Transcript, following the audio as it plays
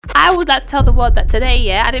I would like to tell the world that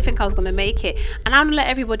today, I didn't think I was going to make it. And I'm going to let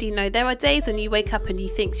everybody know there are days when you wake up and you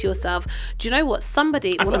think to yourself, do you know what?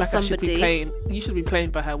 Somebody, I feel like you should be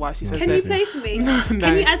playing for her while she says Can you play for me? No.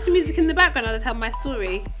 Can you add some music in the background while I tell my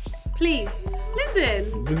story? Please.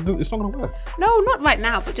 Lyndon. It's not going to work. No, not right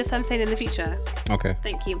now, but just I'm saying in the future. Okay.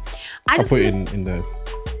 Thank you. I'll put it in the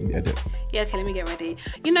edit. Yeah, okay, let me get ready.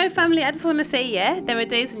 You know, family, I just want to say, there are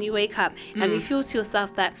days when you wake up and you feel to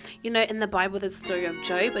yourself that, you know, in the Bible, there's a story of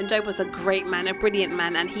Job, and Job was a great man, a brilliant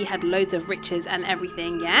man, and he had loads of riches and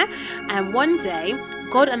everything, And one day,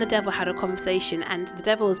 God and the devil had a conversation, and the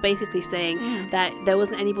devil was basically saying that there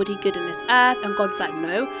wasn't anybody good in this earth, and God's like,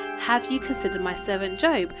 no, have you considered my servant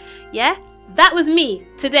Job? Yeah, that was me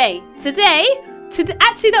today.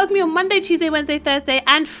 Actually, that was me on Monday, Tuesday, Wednesday, Thursday,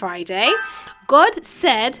 and Friday. God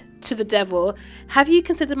said to the devil, have you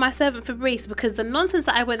considered my servant Fabrice? Because the nonsense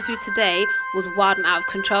that I went through today was wild and out of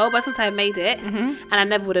control. But since I made it, and I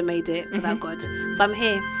never would have made it without God. So I'm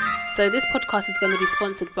here. So this podcast is going to be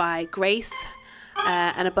sponsored by Grace,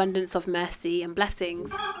 an abundance of mercy and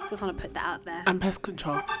blessings. Just want to put that out there. And pest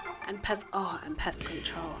control. And pest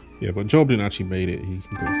control. Yeah, but Job didn't actually made it. He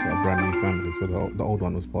got a brand new family, so the old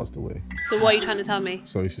one was passed away. So what are you trying to tell me?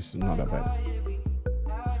 So it's just not that bad.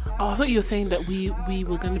 Oh, I thought you were saying that we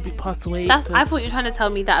were going to be passed away. I thought you were trying to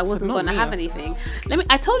tell me that I wasn't going to have anything.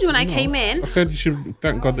 I told you when I came in. I said you should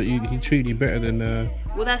thank God that he treated you better than.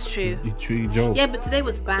 Well, that's true. He treated Job. Yeah, but today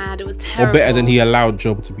was bad. It was terrible. Or better than he allowed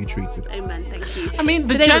Job to be treated. Amen. Thank you. I mean,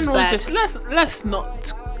 the general just let's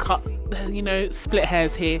not cut, split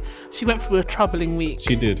hairs here. She went through a troubling week.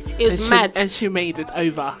 She did. It was mad. And she made it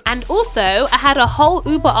over. And also, I had a whole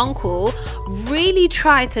Uber uncle really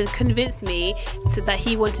try to convince me that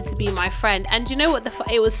he wanted to be my friend. And you know what?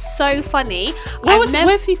 It was so funny.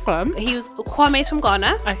 Where's he from? Kwame's from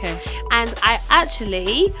Ghana. Okay. And I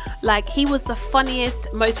actually, he was the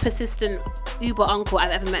funniest, most persistent Uber uncle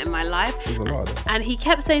I've ever met in my life. There's a lot of them. And he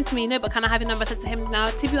kept saying to me, no, but can I have your number? I said to him, now,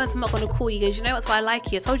 to be honest, I'm not going to call you. He goes, you know what's why I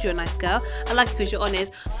like you? I told you you're a nice girl. I like you because you're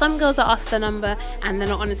honest. Some girls are asked the number and they're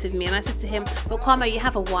not honest with me. And I said to him, but Kwame, you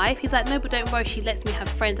have a wife? He's like, no, but don't worry, she lets me have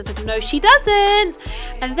friends. I said, no, she doesn't.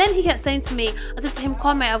 And then he kept saying to me, I said to him,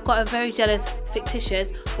 Kwame, I've got a very jealous,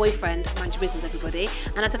 fictitious boyfriend. Mind your business, everybody.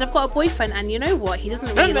 And I said, I've got a boyfriend, and you know what? He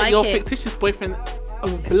doesn't really like your it. Fictitious boyfriend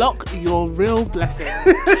block your real blessing.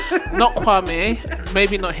 Not Kwame,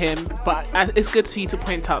 maybe not him, but it's good for you to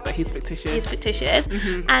point out that he's fictitious. He's fictitious.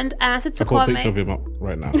 And I said to Kwame, got a picture of him up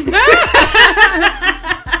right now.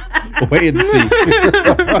 Wait and see.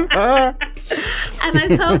 And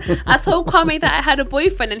I told Kwame that I had a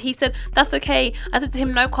boyfriend, and he said, that's okay. I said to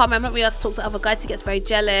him, no, Kwame, I'm not really allowed to talk to other guys. He gets very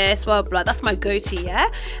jealous, blah, blah, blah. That's my go-to, yeah?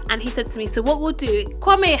 And he said to me, so what we'll do,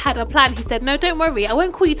 Kwame had a plan. He said, no, don't worry. I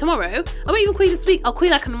won't call you tomorrow. I won't even call you this week. I'll call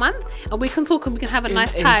you in a month, and we can talk and we can have a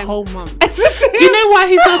nice time. A whole month. Do you know why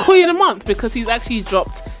he's going to call you in a month? Because he's actually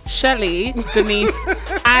dropped Shelley, Denise,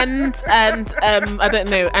 and I don't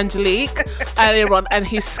know, Angelique earlier on, and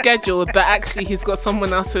he's scheduled that actually he's got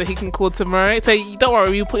someone else so that he can call tomorrow. So don't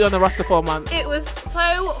worry, we'll put you on the roster for a month. It was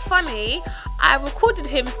so funny. I recorded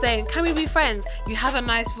him saying, can we be friends? You have a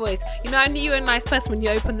nice voice. You know, I knew you were a nice person when you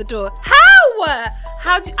opened the door.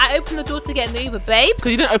 How did I open the door to get in the Uber, babe?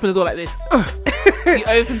 Because you didn't open the door like this. You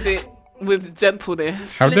opened it with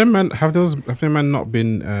gentleness. Have them men not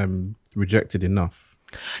been rejected enough?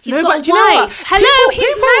 But you know what? Hello,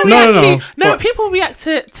 he's married. People react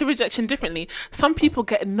to rejection differently. Some people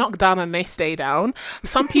get knocked down and they stay down.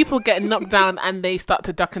 Some people get knocked down and they start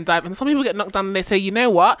to duck and dive. And some people get knocked down and they say, you know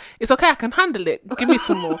what? It's okay, I can handle it. Give me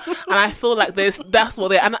some more. And I feel like that's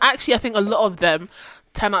what and actually I think a lot of them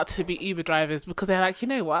turn out to be Uber drivers because they're like, you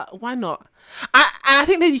know what? Why not? I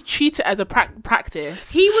think they treat it as a practice.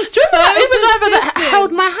 He was so Uber driver that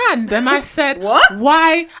held my hand, and I said, "What?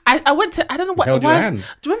 Why?" I went to. I don't know what. Held why, your hand.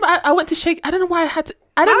 Do you remember? I went to shake. I don't know why I had to.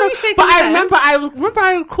 I don't Why know. But I remember.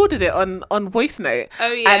 I recorded it on voice note.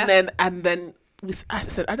 Oh yeah. And then. I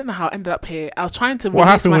said, I don't know how I ended up here. I was trying to. What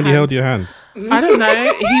happened when he held your hand? I don't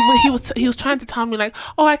know. He was trying to tell me like,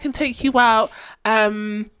 oh, I can take you out.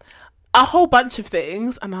 A whole bunch of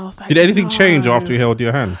things, and I was like, did anything change after he held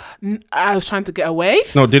your hand? I was trying to get away.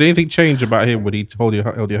 No, did anything change about him when he held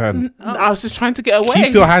your hand? I was just trying to get away.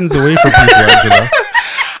 Keep your hands away from people, Angela.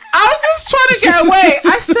 I was just trying to get away.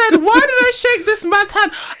 I said, why did I shake this man's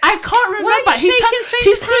hand? I can't remember. He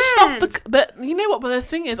switched off the. You know what? But the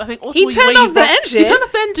thing is, I think also he turned off the engine. He turned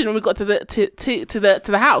off the engine when we got to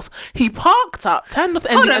the house. He parked up, turned off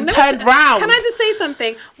the engine, and turned round. Can I just say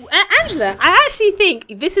something, Angela? I actually think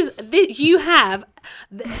you have.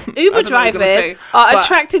 Uber drivers are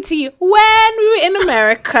attracted to you when we were in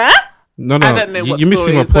America. No, I don't know what you're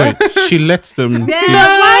missing my story is point. She lets them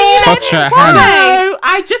touch her hand. No,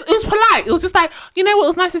 it was polite. It was just like, you know what, it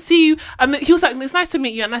was nice to see you. And he was like, it's nice to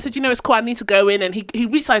meet you. And I said, you know, it's cool, I need to go in. And he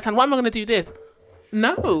reached out his hand, why am I going to do this?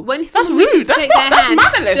 No. When that's rude. That's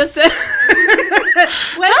mannerless.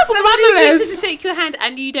 When That's somebody mannerless. reaches to shake your hand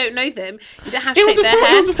and you don't know them, you don't have to It was shake their before-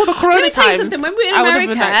 hand. it was before the corona Let me tell you times. something. When we were in I would have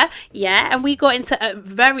been America, like- and we got into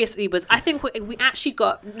various Ubers. I think we actually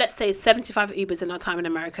got, let's say, 75 Ubers in our time in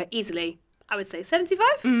America, easily. I would say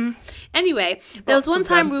 75. Anyway, there was Lots one of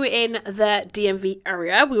time them. we were in the DMV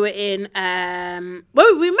area. We were in, where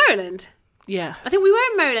were we? Maryland. Yeah. I think we were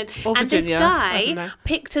in Maryland, Or and Virginia, this I don't know. guy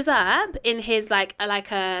picked us up in his like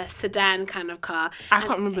a sedan kind of car. I And-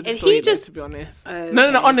 can't remember the and story, he just to be honest. Okay.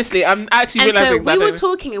 No, honestly, I'm actually and so realizing that. we I were don't-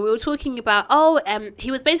 talking, and we were talking about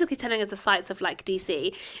he was basically telling us the sights of like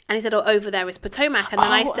DC, and he said, oh, over there is Potomac, and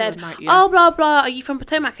then I Oh, said, right, yeah. oh, blah blah, are you from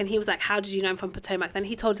Potomac? And he was like, how did you know I'm from Potomac? Then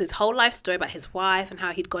he told us his whole life story about his wife and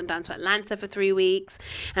how he'd gone down to Atlanta for 3 weeks,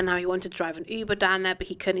 and how he wanted to drive an Uber down there, but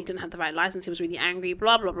he couldn't. He didn't have the right license. He was really angry.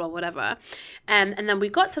 Blah blah blah, whatever. And then we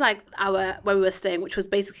got to like where we were staying, which was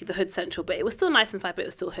basically the Hood Central, but it was still nice inside, but it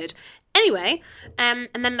was still Hood. Anyway, and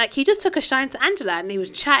then like he just took a shine to Angela, and he was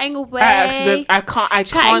chatting away. I can't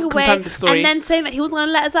Chatting confirm away, the story. and then saying that he wasn't going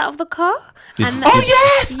to let us out of the car. And Oh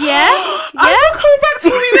yes! Yeah, I was coming back to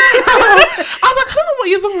me now. I was like, I don't know what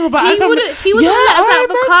you're talking about. he wouldn't. He wasn't going to let us out of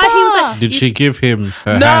the car. He was like, Did she give him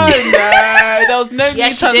her No, hand? there was no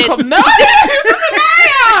Yes, she need did. to come. No, this is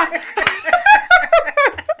a liar.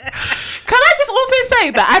 Can I just also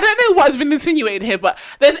say that I don't know what has been insinuated here, but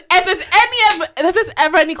if there's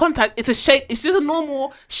ever any contact, it's a shake. It's just a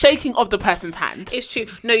normal shaking of the person's hand. It's true.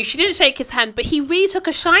 No, she didn't shake his hand, but he really took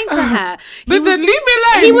a shine to her. Leave me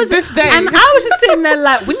alone. This day. And I was just sitting there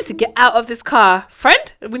like, we need to get out of this car,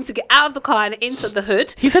 friend. We need to get out of the car and into the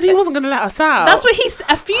hood. He said he wasn't going to let us out. That's what he said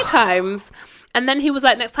a few times. And then he was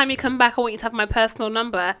like, next time you come back, I want you to have my personal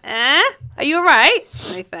number. Are you all right?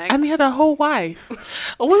 No, thanks. And he had a whole wife.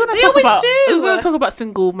 We're going They to talk always about. do. We're going to talk about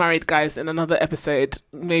single married guys in another episode,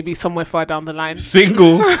 maybe somewhere far down the line.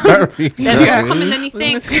 Single. Married. They're more common than you We're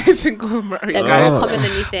gonna think. say single married They're guys. more common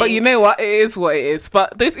than you think. But you know what? It is what it is.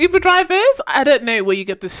 But those Uber drivers, I don't know where you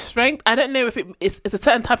get the strength. I don't know if it's a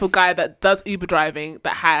certain type of guy that does Uber driving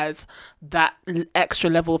that has that extra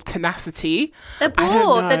level of tenacity. They're I don't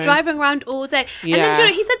bored. They're know. driving around all day. And then, Yeah. do you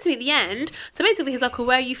know, he said to me at the end, so basically he's like, oh,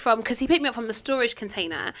 where are you from? Because he picked me up from the storage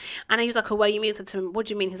container. And he was like, oh, where are you mean? I said to him, what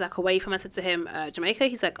do you mean? He's like, oh, where are you from? I said to him, Jamaica.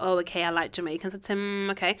 He's like, oh, okay, I like Jamaica. I said to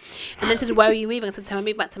him, okay. And then said, where are you moving? I said to him, I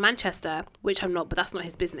moved back to Manchester, which I'm not, but that's not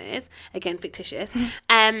his business. Again, fictitious.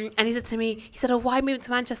 And he said to me, he said, oh, why moving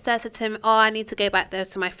to Manchester? I said to him, oh, I need to go back there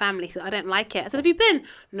to my family. He said, I don't like it. I said, have you been?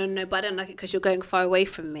 No, but I don't like it because you're going far away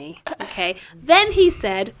from me. Okay. Then he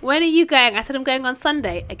said, when are you going? I said, I'm going on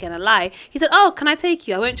Sunday. Again, a lie. He said, oh, can I take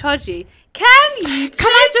you? I won't charge you. Can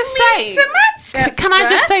I just say? Can I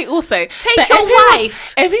just say also Take that your if he was-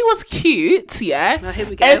 wife. if he was cute, yeah. Oh, here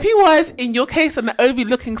we go. If he was, in your case, an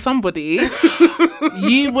overlooking somebody,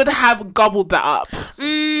 you would have gobbled that up.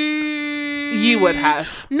 You would have.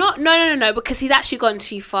 No, because he's actually gone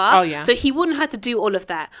too far. Oh, yeah. So he wouldn't have to do all of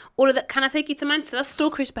that. Can I take you to Manchester? That's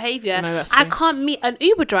stalkerish behaviour. No, that's I true. can't meet an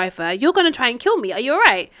Uber driver. You're going to try and kill me. Are you all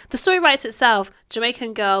right? The story writes itself.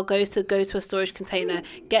 Jamaican girl goes to a storage container,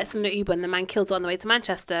 gets in the Uber, and the man kills her on the way to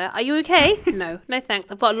Manchester. Are you okay? No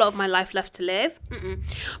thanks. I've got a lot of my life left to live.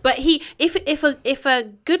 But if a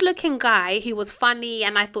good-looking guy who was funny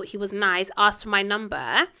and I thought he was nice asked for my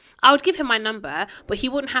number, I would give him my number, but he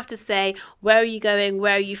wouldn't have to say, where are you going?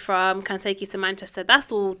 Where are you from? Can I take you to Manchester?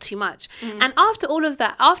 That's all too much. And after all of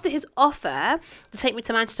that, after his offer to take me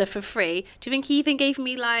to Manchester for free, do you think he even gave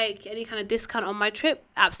me like any kind of discount on my trip?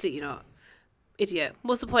 Absolutely not. Idiot.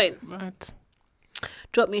 What's the point? Right.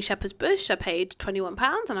 Dropped me in Shepherd's Bush. I paid £21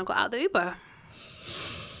 and I got out the Uber.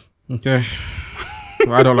 Okay.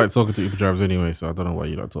 Well, I don't like talking to Uber drivers anyway, so I don't know why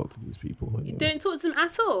you don't talk to these people. Anyway. Don't talk to them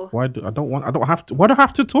at all. Why do I don't have to? Why do I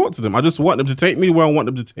have to talk to them? I just want them to take me where I want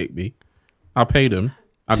them to take me. I'll pay them.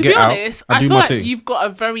 I'll To get be out. honest, I I do feel my like thing. you've got a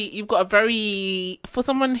very for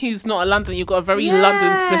someone who's not a London, you've got a very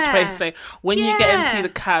London space. So when you get Yeah. into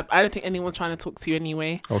the cab, I don't think anyone's trying to talk to you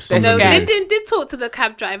anyway. Oh, They're someone No, did. scared. Lyndon did talk to the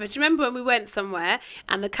cab driver. Do you remember when we went somewhere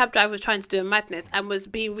and the cab driver was trying to do a madness and was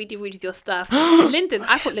being really rude with your stuff? And Lyndon,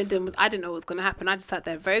 I thought Lyndon was, I didn't know what was going to happen. I just sat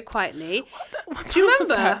there very quietly. Do you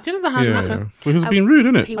remember? Do you know how Yeah, matter? yeah. Well, he was being rude,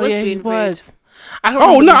 innit? He was being rude. I don't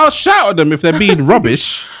Oh remember no! I'll shout at them if they're being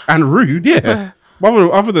rubbish and rude. Yeah.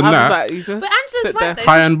 Other than I was that, like, you just But Angela's sit right there. though.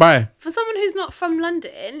 high and by. For someone who's not from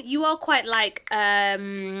London, you are quite like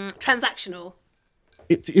transactional.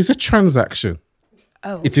 It is a transaction.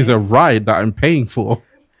 Oh. It is a ride that I'm paying for.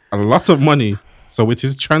 a lot of money, so it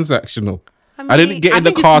is transactional. I I didn't get in the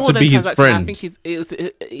think it's car more to than be his transaction. friend. I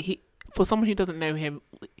think he for someone who doesn't know him,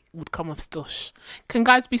 would come off stush. Can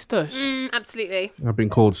guys be stush? Absolutely. I've been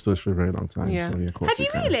called stush for a very long time. Yeah. So yeah, of course Have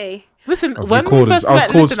you can. really? Listen, was when called we as- first I was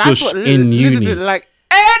met, called listen, I stush thought in Liz uni. didn't like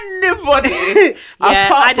anybody I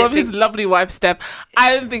apart don't from his think- lovely wife Steph.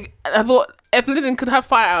 I thought if Lyndon could have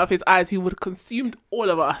fire out of his eyes, he would have consumed all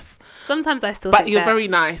of us. Sometimes I still But think you're that. very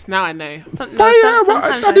nice. Now I know. Sometimes but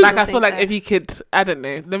I I didn't- Like I still feel think like that. if he could, I don't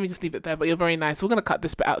know. Let me just leave it there. But you're very nice. We're gonna cut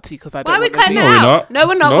this bit out to you because I don't. Why are we want this cutting it to No, be- we're out? not. No,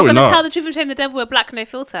 we're not. No, we're we're going to not. tell the truth and shame the devil. We're black, no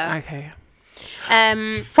filter. Okay.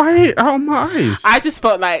 Fire it out of my eyes. I just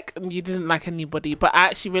felt like you didn't like anybody, but I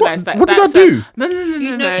actually realized that. what did I that's do? No.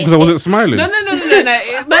 know, Because I wasn't smiling. No. Do you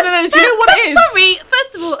know what it is? Sorry.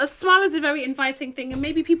 First of all, a smile is a very inviting thing, and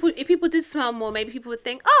maybe if people did smile more, maybe people would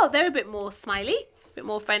think, oh, they're a bit more smiley, a bit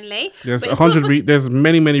more friendly. There's But it's not for- there's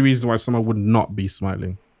many reasons why someone would not be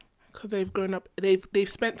smiling. Because they've grown up. They've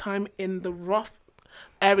spent time in the rough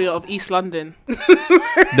area of East London.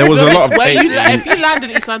 There was a lot of Where hate. if you land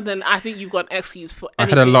in East London, I think you've got an excuse for. I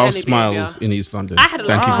had a lot of any smiles behaviour. in East London. I had a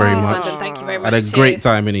Thank lot you of very fun in East much. London. Thank you very I much. had a great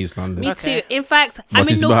time in East London. Me Okay. too. In fact, I'm But in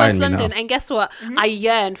it's Northwest behind me London, now. and guess what? I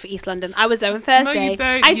yearn for East London. I was there on Thursday. you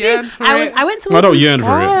don't I yearn do. for I was. it. I went to. I don't Wolverhampton- yearn for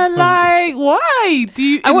Why, it. like, why do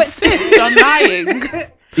you I went- insist on lying?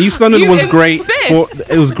 East London You was great. insist.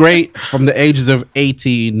 It was great from the ages of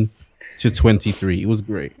 18 to 23. It was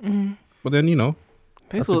great. But then Those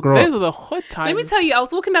That's a were, grow up. those were the hood times. Let me tell you, I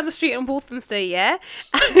was walking down the street in Walthamstow, yeah?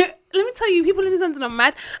 Let me tell you, people in East London are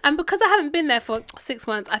mad. And because I haven't been there for 6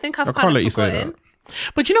 months, I think I've I kind can't of let you say forgotten.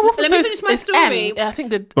 But you know what? Let me finish my story. I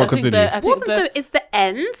think the. Well, I think continue. the. I think Walthamstow the is the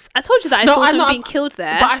ends. I told you that I No, saw I someone know, being killed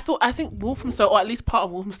there. but I think Walthamstow, or at least part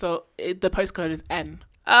of Walthamstow, the postcode is N.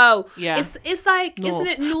 Oh, Yeah. It's like, North. isn't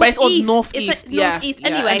it northeast? But it's on northeast, It's like yeah. northeast. Yeah,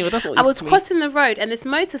 Anyway, anyway, that's what it I is was to me. crossing the road, and this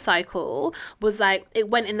motorcycle was like, it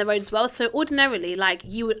went in the road as well. So ordinarily, like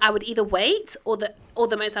I would either wait or the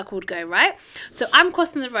motorcycle would go, right? So I'm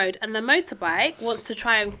crossing the road, and the motorbike wants to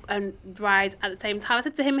try and ride at the same time. I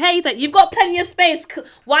said to him, "Hey, he's like, you've got plenty of space.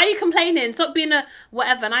 Why are you complaining? Stop being a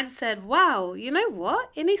whatever." And I just said, "Wow, you know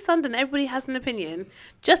what? In East London, everybody has an opinion.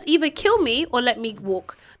 Just either kill me or let me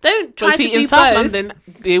walk. Don't try But see, to do in South both." London,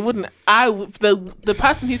 they wouldn't. The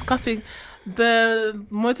person who's cussing the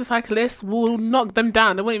motorcyclist will knock them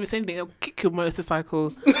down. They won't even say anything. They'll kick your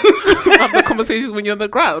motorcycle. Have the conversations when you're on the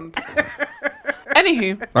ground.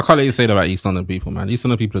 Anywho, I can't let you say that about East London people, man. East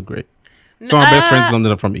London people are great. Some of my best friends in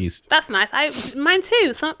London are from East. That's nice. Mine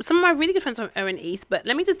too. Some of my really good friends are in East. But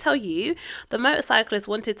let me just tell you, the motorcyclist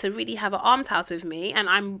wanted to really have an arms house with me, and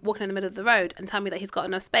I'm walking in the middle of the road and tell me that he's got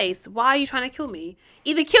enough space. Why are you trying to kill me?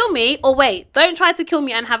 Either kill me or wait. Don't try to kill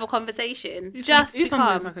me and have a conversation. Just East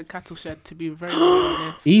London is because. like a cattle shed, to be very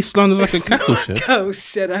honest. East London's like a cattle shed. Oh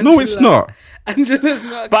shit! No, it's not. Angela's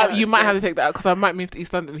not. But you might have to take that out because I might move to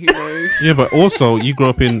East London. Who knows? Yeah, but also you grew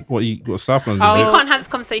up in South London. Oh. is We it? can't have this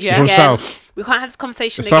conversation Yeah. From again. South. We can't have this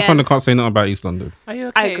conversation South again. London can't say nothing about East London. Are you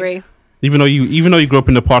okay? I agree. Even though you grew up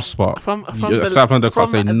in the posh spot. From Yeah, South London can't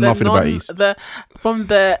say nothing about East. From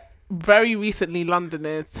the very recently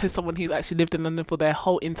Londoners to someone who's actually lived in London for their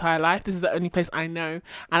whole entire life. This is the only place I know,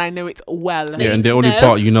 and I know it well. Yeah, and the only No.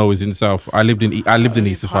 part you know is in South. I lived in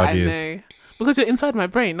East for 5 years. know. Because you're inside my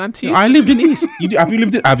brain, aren't you? I lived in East. Have you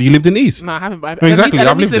lived in East? No, I haven't. But No, exactly, I I've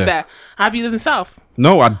don't lived live there. there. Have you lived in South?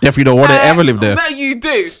 No, I definitely don't want to ever live there. No, you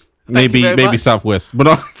do. Thank Maybe you very maybe much. Southwest, but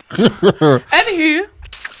Anywho.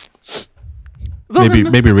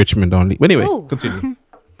 maybe Richmond only. But anyway, Ooh. continue.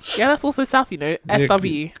 Yeah, that's also South,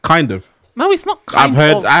 SW. Kind of. No, it's not kind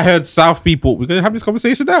of. I heard South people. We're gonna have this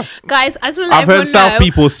conversation now. Guys, I just want to let I've heard everyone South know,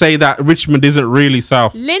 people say that Richmond isn't really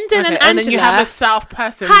South. Lyndon Okay, and and Angela. then you have a South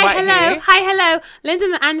person Hi, right hello. here. Hi, hello.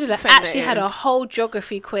 Lyndon and Angela Same actually it had a is. whole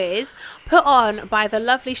geography quiz put on by the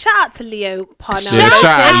lovely. Shout out to Leo Parnell. Yeah,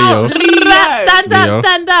 shout out Leo. Stand up, Leo.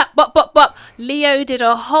 stand up. Bop. Leo did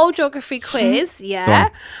a whole geography quiz, yeah,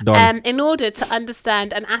 Done. in order to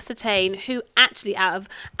understand and ascertain who actually out of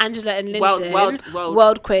Angela and Lyndon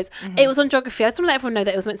World quiz. It was on geography. I just want to let everyone know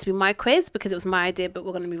that it was meant to be my quiz because it was my idea, but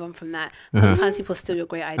we're going to move on from that. Sometimes people steal your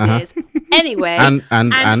great ideas. Anyway, And?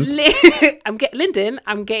 Lyndon,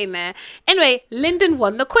 I'm getting there. Anyway, Lyndon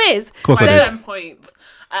won the quiz. Of course I By did. 10 points.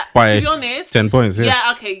 By to be honest, 10 points. Yeah.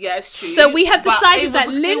 yeah, okay, yeah, it's true. So we have But decided it that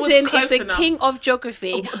was- it was Lyndon is close the enough. king of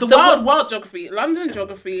geography. The So world geography, London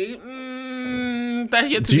geography, that's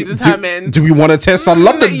yet to be determined. Do we want to test our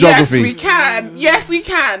London geography? Yes, we can. Yes, we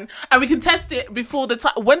can. And we can test it before the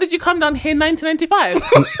time. When did you come down here in 1995?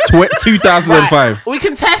 2005. We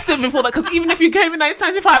can test it before that, because even if you came in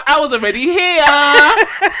 1995, I was already here.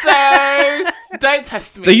 So don't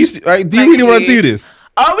test me. Do you Thank really want you. to do this?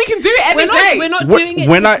 Oh, we can do it any day. We're not doing it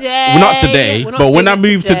when today. not today, We're not but when doing I it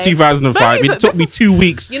moved to today. 2005, But it took me 2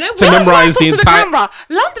 weeks You know to what? memorize Talk the to entire. camera.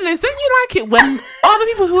 Londoners, don't you like it when other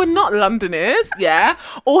people who are not Londoners, yeah,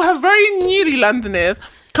 or have very newly Londoners,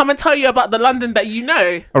 come and tell you about the London that you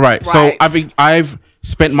know? All right, so Right. I've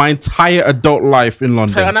spent my entire adult life in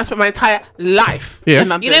London. So, and I spent my entire life Yeah. in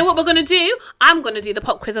London. You know what we're gonna do? I'm gonna do the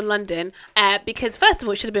pop quiz on London because first of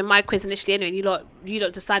all, it should have been my quiz initially anyway. And you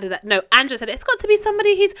lot decided that no. Andrew said it's got to be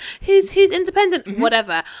somebody who's independent. Mm-hmm.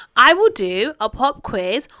 Whatever. I will do a pop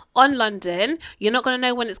quiz on London. You're not gonna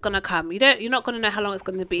know when it's gonna come. You're not gonna know how long it's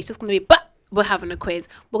gonna be. It's just gonna be. But we're having a quiz.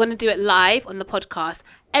 We're gonna do it live on the podcast.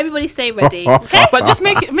 Everybody, stay ready. Okay. But just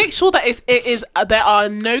make sure that it is there are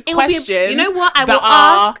no will be- questions. you know what? I that will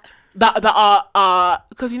are- ask- that are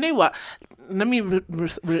because you know what. Let me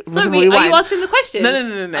Sorry, rewind. are you asking the question?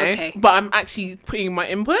 No. Okay. But I'm actually putting my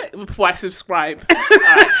input before I subscribe.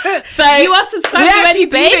 Alright. So You are subscribed we're already, actually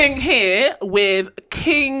babes? dealing here with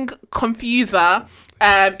King Confuser.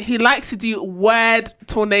 He likes to do word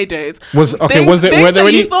tornadoes. Were there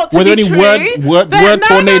any word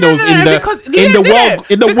tornadoes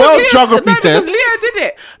in the world geography test? Because Leo did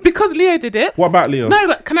it. Because Leo did it. What about Leo? No,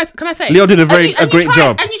 but can I say? Leo did a And you great tried-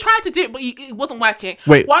 job. And you tried to do it, but it wasn't working.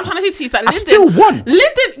 Wait. What I'm trying to say to you is that I still won.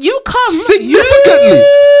 Lyndon, you come Significantly.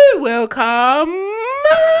 You will come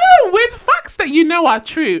with facts that you know are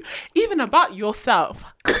true, even about yourself.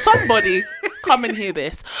 Somebody come and hear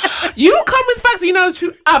this. You come with facts you know are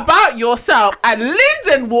true about yourself, and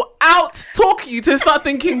Lyndon will out talk you to start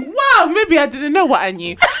thinking, wow, maybe I didn't know what I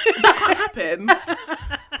knew. That can't happen.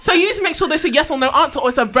 So you need to make sure there's a yes or no answer,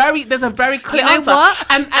 or there's a very clear You know answer. what?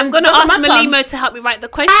 And I'm going to doesn't ask matter. Malimo to help me write the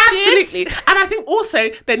questions. Absolutely. And I think also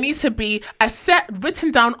there needs to be a set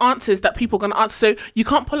written down answers that people are going to answer. So you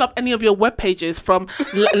can't pull up any of your web pages from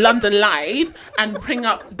London Live and bring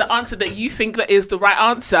up the answer that you think that is the right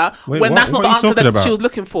answer when that's not the answer that she was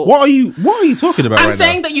looking for. What are you talking about? I'm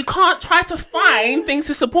saying that you can't try to find things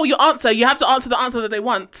to support your answer. You have to answer the answer that they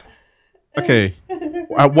want. Okay.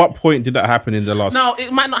 At what point did that happen in the last? No,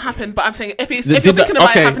 it might not happen, but I'm saying if you're Did thinking about it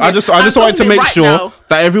okay, happening, I just I'm wanted to talking make right sure now.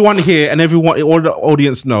 that everyone here and all the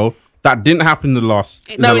audience know that didn't happen in the last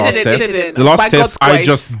No, it last didn't, test. it didn't. The last By test, God's I grace.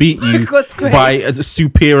 just beat you God's grace. by a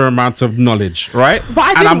superior amount of knowledge, right? But I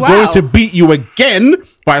and did I'm well. going to beat you again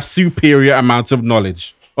by a superior amount of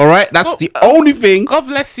knowledge. All right, that's the only thing. God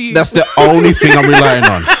bless you. That's the only thing I'm relying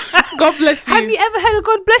on. God bless you. Have you ever heard a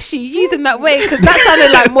God bless you using that way? Because that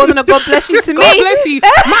sounded like more than a God bless you to me. God bless you.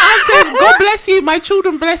 My answer is God bless you. My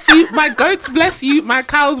children bless you. My goats bless you. My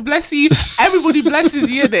cows bless you. Everybody blesses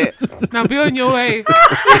you, innit? Now be on your way. Keep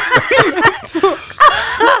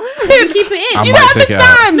it in. I You might don't take it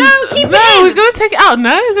out. understand. No, keep it No, in. we're gonna take it out.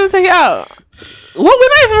 No, we're gonna take it out. Well, we're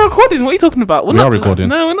not even recording. What are you talking about? We're We not are recording.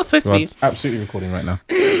 No, we're not supposed to Well, be. it's absolutely recording right now.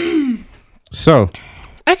 So,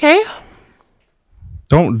 Okay.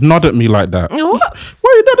 don't nod at me like that. What?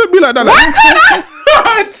 Why you nod at me like that?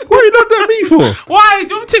 What are you nodding at me for? Why? Do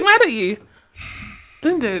you want me to take mad at you?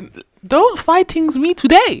 Lyndon, don't fight things me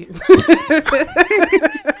today.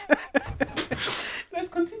 Let's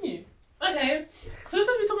continue. Okay. So this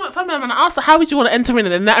is we talking about family, and I asked her, how would you want to enter in,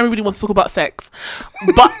 and then not everybody wants to talk about sex.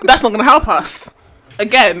 But that's not going to help us.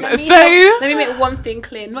 Again, Let me make one thing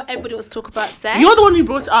clear. Not everybody wants to talk about sex. you're the one who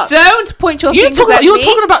brought it up. Don't point your fingers at You're me.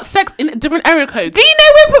 talking about sex in different area codes. Do you know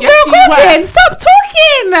we're Yes, you recording? were. Stop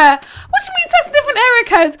talking. What do you mean sex in different area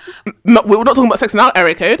codes? No, we're not talking about sex in our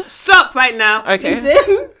area code. Stop right now. Okay.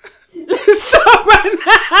 Lyndon. Stop right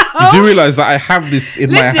now. You do realize that I have this in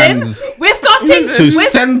my Lyndon, hands we're starting to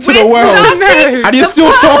send to the world, No. and you're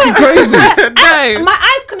still talking crazy. No. My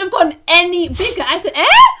eyes couldn't have gotten any bigger. I said,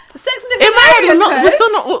 sex in different In my head, area we're codes?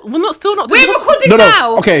 still not. We're recording No,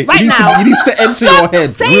 now. okay. Right you now. need to enter Stop your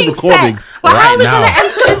head. saying We're recording sex. Well, how are right we now. going to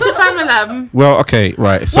enter into family lab? Well, okay,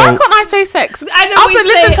 right. So Why can't I say sex? I know After we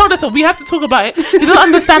Lyndon say- told us that we have to talk about it, you don't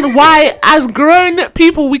understand why, as grown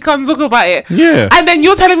people, we can't talk about it. Yeah. And then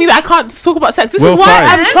you're telling me that I can't talk about sex. This Well, is why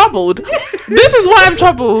fine. I'm troubled. This is why I'm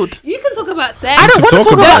troubled. You can talk about sex. I don't can want to talk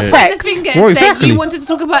talk about about it. sex. The finger Well, and said exactly. you wanted to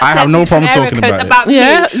talk about I sex have no in problem different talking area about codes it.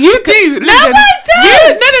 Yeah, me. you do. No, Lyndon. I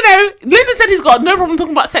don't. No. Lyndon said he's got no problem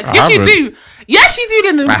talking about sex. I Yes, you haven't. do. Yes, you do,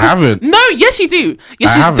 Lyndon. I because- haven't. No, yes, you do.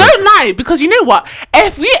 Yes, I you haven't. don't lie, because you know what?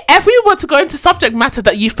 If we were to go into subject matter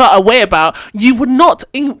that you felt a way about, you would not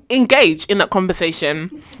engage in that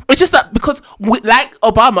conversation. It's just that because, like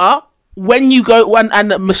Obama, when you go and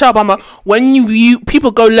Michelle Obama, when you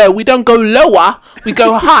people go low, we don't go lower, we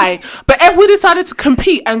go high. But if we decided to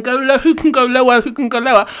compete and go low, who can go lower, who can go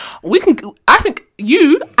lower, we can. I think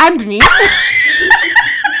you and me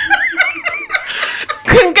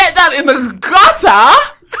can get down in the gutter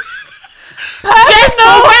Just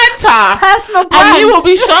for banter. Personal And brand. you will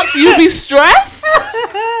be shocked. You'll be stressed.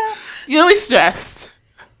 You'll be stressed.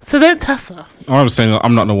 So don't test us. I'm saying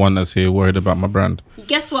I'm not the one that's here worried about my brand.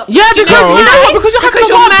 Guess what? Yeah, because So- you know what? Because you're having Because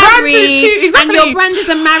a you're brand married, too. Exactly. and your brand is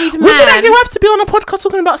a married man. Would you like your wife to be on a podcast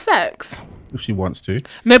talking about sex? If she wants to.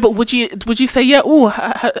 No, but would you say yeah? Oh,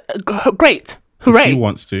 great, If she hooray!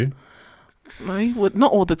 wants to. No, you would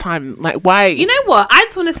not all the time. Like why? You know what? I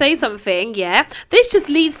just want to say something. Yeah, this just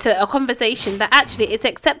leads to a conversation that actually it's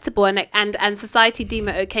acceptable and society deem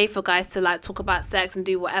it okay for guys to like talk about sex and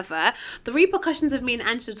do whatever. The repercussions of me and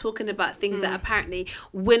Angela talking about things that apparently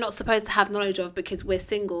we're not supposed to have knowledge of because we're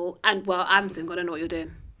single. And well, I'm single. I don't know what you're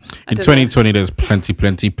doing. In 2020, there's plenty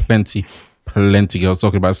girls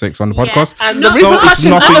talking about sex on the Yeah. podcast. And No, the So repercussions, it's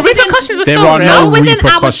nothing- and the repercussions are There still are real. no Not within our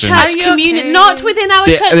repercussions. church Are you community. okay? Not within our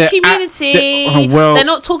They're- church they're- community. well- they're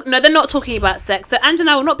not talking. No, they're not talking about sex. So Angela and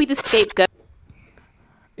I will not be the scapegoat.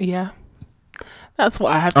 Yeah, that's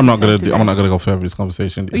what I have. I'm to not say gonna to do. them. I'm not gonna go further with this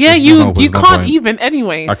conversation. It's Yeah, just- you there's no can't point. even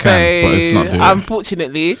anyway. I can, but it's not doing it.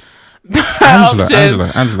 Unfortunately. Angela,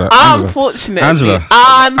 Unfortunately, Angela,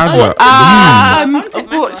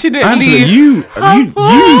 unfortunately, you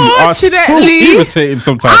are so Unfortunately, irritating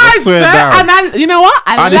sometimes. I swear down. and you know what?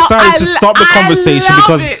 I decided to stop the conversation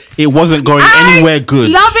because it wasn't going anywhere good.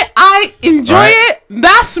 Love it. I enjoy Right. it.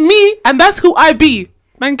 That's me, and that's who I be.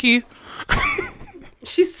 Thank you.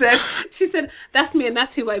 She said, that's me and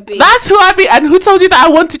that's who I be. That's who I be. And who told you that I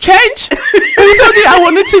want to change? Who told you I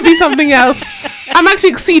wanted to be something else? I'm actually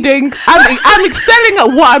exceeding. I'm excelling at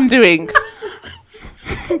what I'm doing.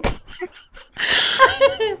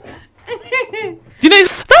 You know,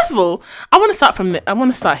 first of all, I want to start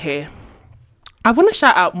here. I want to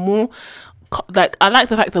shout out more. Like, I like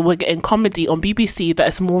the fact that we're getting comedy on BBC that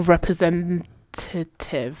is more representative.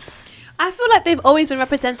 I feel like they've always been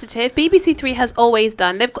representative. BBC Three has always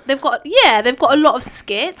done. They've got a lot of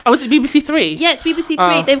skits. Oh, was it BBC Three? Yeah, it's BBC Three.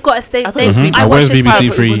 Oh. They've got a state. I thought it was BBC. And where's watch it BBC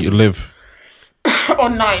so- Three live?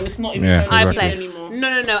 On 9. It's not even Yeah, shown I on exactly. play. anymore.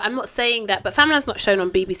 No. I'm not saying that. But Family's not shown on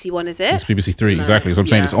BBC One, is it? It's BBC Three, exactly. So I'm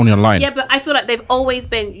saying Yeah. it's only online. Yeah, but I feel like they've always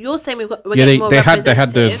been. You're saying we're Yeah, getting more they had the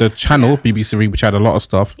representative. channel BBC Three, which had a lot of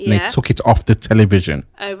stuff, and they Yeah. took it off the television.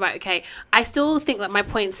 Oh right, okay. I still think that my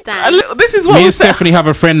point stands. This is what Me we and said. Stephanie have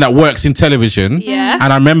a friend that works in television. Yeah.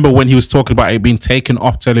 And I remember when he was talking about it being taken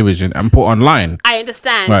off television and put online. I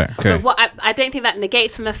understand. Right, okay. But I don't think that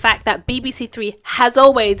negates from the fact that BBC Three has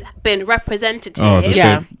always been representative. Oh, the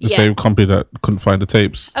Yeah. same, the same company that couldn't find the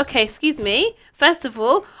tapes. Okay, excuse me. First of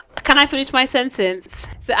all, can I finish my sentence?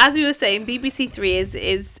 So as we were saying, BBC Three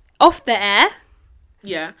is off the air.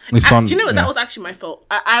 Yeah. It's on- Do you know what? yeah. That was actually my fault.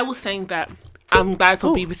 I was saying that I'm glad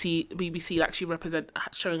for BBC actually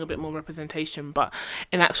showing a bit more representation, but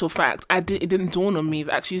in actual fact, it didn't dawn on me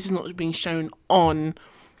that actually this is not being shown on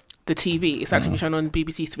the TV. It's actually being shown on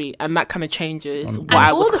BBC Three, and that kind of changes what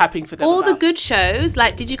I was clapping for them All the about. good shows.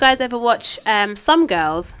 Like, did you guys ever watch Some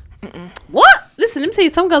Girls? What? Listen, let me tell you,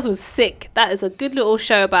 Some Girls was sick. That is a good little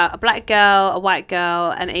show about a black girl, a white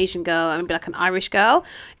girl, an Asian girl, and maybe like an Irish girl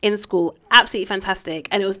in school. Absolutely fantastic.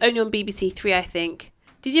 And it was only on BBC Three, I think.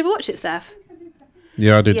 Did you ever watch it, Steph?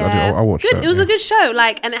 Yeah, I did. I watched Good. that. It was yeah. a good show.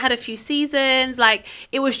 Like, and it had a few seasons. Like,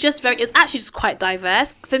 it was actually just quite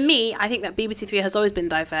diverse. For me, I think that BBC Three has always been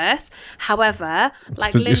diverse. However,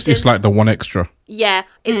 like, It's like the one extra. yeah,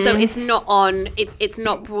 so it's not on. It's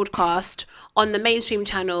not broadcast on the mainstream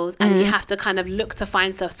channels, and you have to kind of look to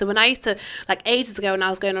find stuff. So when I used to, like ages ago, when I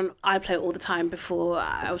was going on iPlayer all the time before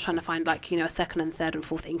I was trying to find like a second and third and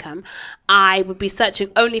fourth income, I would be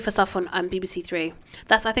searching only for stuff on BBC Three.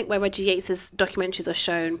 That's I think where Reggie Yates's documentaries are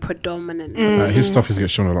shown predominantly. His stuff is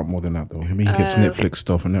gets shown a lot more than that, though. I mean, he gets Netflix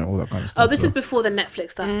stuff and all that kind of stuff. Oh, this so. is before the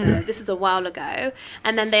Netflix stuff. Though. This is a while ago,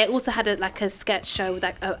 and then they also had a sketch show with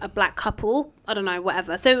like a black couple. I don't know,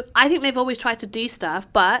 whatever. So I think they've always tried to do stuff,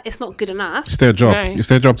 but it's not good enough. It's their job. No. It's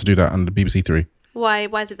their job to do that on the BBC Three. Why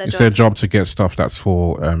is it their It's job? their job to get stuff that's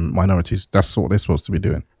for minorities. That's what they're supposed to be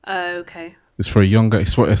doing. Oh, okay. It's for a younger.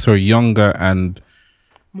 It's for a younger and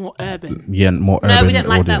More urban. more No, urban we don't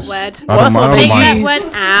like that audience. word. I don't, Well, I that's don't Take what mind. they that use.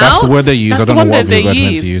 word out. That's the word they use. That's I don't the know one what that other word they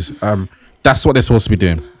meant to use. That's what they're supposed to be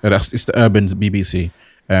doing. It's the urban BBC.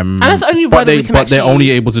 And that's the only but word that we can they're actually only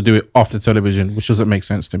use. able to do it off the television, which doesn't make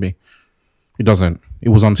sense to me. It doesn't. It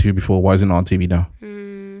was on TV before. Why isn't it on TV now?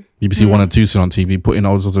 BBC 1 and 2 still on TV, putting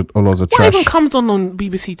all loads of What trash. even comes on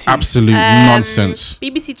BBC Two? Absolute nonsense.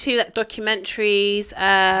 BBC Two, like documentaries,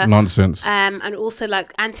 Nonsense. and also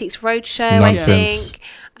like Antiques Roadshow. Nonsense.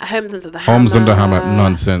 I think Homes Under the Hammer. Homes Under Hammer.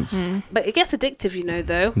 Nonsense. But it gets addictive,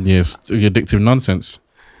 Yes, addictive nonsense.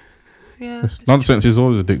 Yeah, Nonsense is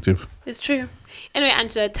always addictive. it's true. Anyway,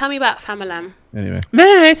 Angela, tell me about Famalam. Anyway,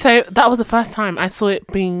 No. So that was the first time I saw it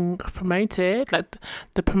being promoted, like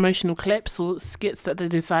the promotional clips or skits that they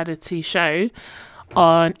decided to show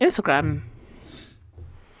on Instagram.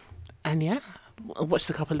 And yeah, I watched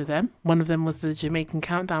a couple of them. One of them was the Jamaican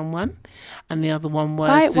Countdown one, and the other one was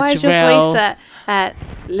Why the is your Jarrell. voice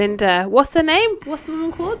Linda? What's the name? What's the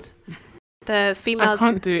woman called? The female. I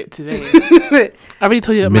can't do it today. I already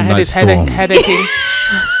told you that my head Midnight is Storm. headaching.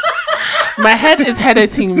 My head is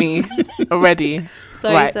headaching me already.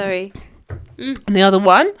 Sorry. And the other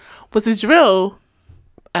one was the Drill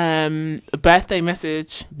birthday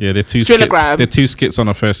message. yeah, they're two skits. Drillagram. They're two skits on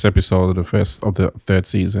the first episode of the third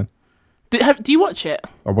season. Do you watch it?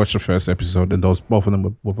 I watched the first episode, and both of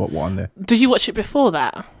them were one there. Did you watch it before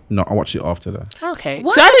that? No, I watched it after that. Okay.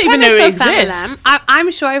 What's So I the didn't even know it premise of exists. Famalam?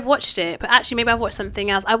 I'm sure I've watched it, but actually maybe I've watched something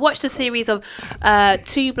else. I watched a series of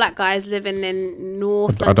two black guys living in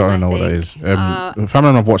North I don't London, know what that think. is.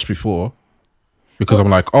 Family I've watched before because I'm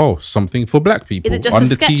like, oh, something for black people Is it just on a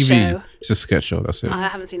the sketch TV. show? It's a sketch show. That's it. I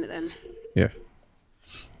haven't seen it then. Yeah.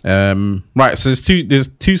 Right. So there's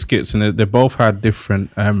two skits, and they both had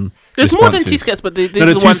different There's more than two responses. skits, but these No, are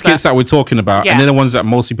the the two ones skits that we're talking about, Yeah. and then the ones that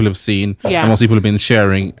most people have seen, Yeah. and most people have been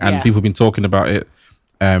sharing, and Yeah. people have been talking about it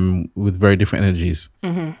with very different energies.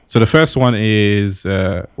 Mm-hmm. So the first one is,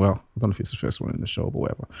 well, I don't know if it's the first one in the show, but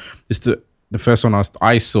whatever. It's the first one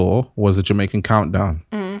I saw was the Jamaican Countdown,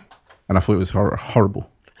 and I thought it was horrible.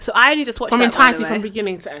 So I only just watched from that, by the entirety way. from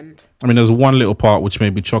beginning to end. I mean, there was one little part which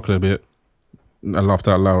made me chuckle a bit. I laughed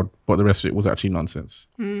out loud, but the rest of it was actually nonsense.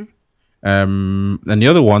 And the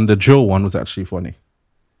other one, the Drill one, was actually funny.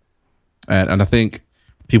 And I think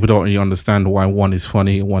people don't really understand why one is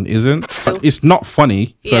funny and one isn't. But it's not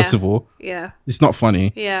funny, first Yeah. of all. Yeah. It's not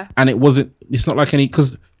funny. Yeah. And it's not like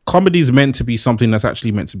because comedy is meant to be something that's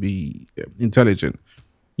actually meant to be intelligent.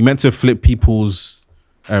 You're meant to flip people's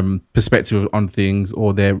perspective on things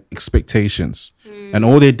or their expectations. And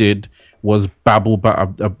all they did was babble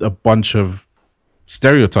about a bunch of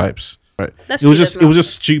stereotypes. Right? That's It was true,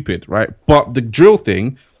 just stupid, right? But the drill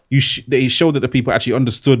thing, they showed that the people actually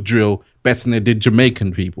understood drill better than they did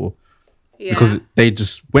Jamaican people Yeah. because they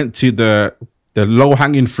just went to the low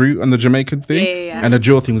hanging fruit on the Jamaican thing, Yeah. and the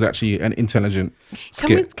drill thing was actually an intelligent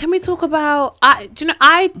skit. Can we talk about? Do you know?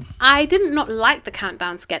 I did not like the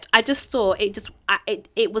countdown sketch. I just thought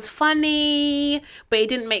it was funny, but it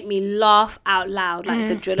didn't make me laugh out loud like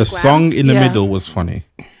the Drillagram. The song in the Yeah. middle was funny.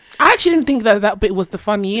 I actually didn't think that bit was the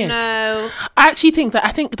funniest. No. I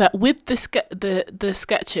think that with the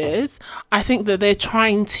sketches, I think that they're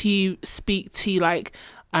trying to speak to like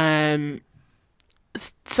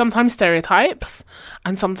sometimes stereotypes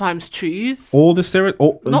and sometimes truth. All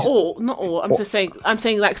the Not all. I'm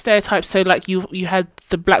saying like stereotypes. So like you had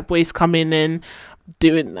the black boys come in and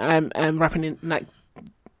doing rapping in like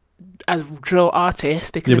as drill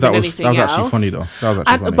artists. They could Yeah, but have that been was anything actually else. funny though. That was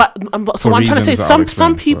actually funny. But so For what I'm trying to say, reasons that I'll some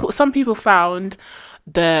explain, some people found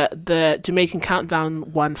the Jamaican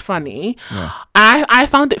Countdown one funny. I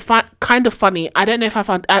found it kind of funny. I don't know if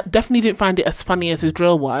I definitely didn't find it as funny as the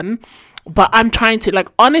drill one, but I'm trying to like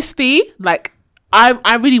honestly like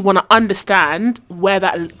I really want to understand where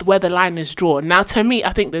the line is drawn. Now to me,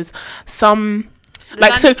 I think there's some.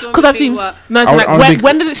 Like so, because I've seen what? no, so I like would think-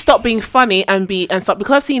 when does it stop being funny and stop?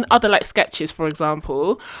 Because I've seen other like sketches, for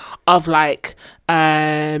example, of like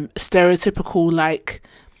stereotypical like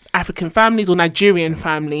African families or Nigerian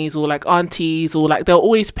families or like aunties or like they'll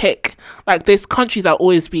always pick like there's countries that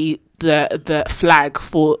always be the flag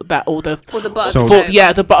for that or the For the butt. So- of for the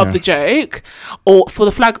joke. the butt of the joke or for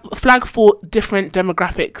the flag for different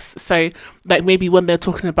demographics. So like maybe when they're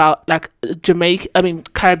talking about like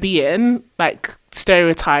Caribbean like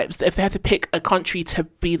stereotypes, if they had to pick a country to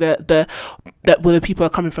be the where the people are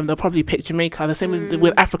coming from, they'll probably pick Jamaica. The same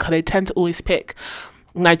with Africa, they tend to always pick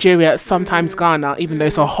Nigeria, sometimes Ghana, even though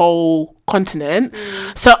it's a whole continent.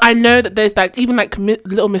 So I know that there's like even like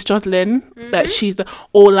Little Miss Jocelyn, that she's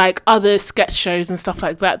or like other sketch shows and stuff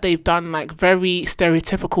like that. They've done like very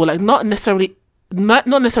stereotypical, like not necessarily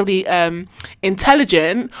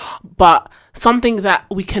intelligent, but something that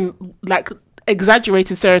we can like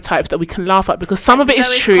exaggerated stereotypes that we can laugh at because some of it is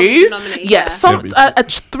There is true. common denominator. Yeah, some a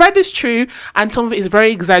thread is true and some of it is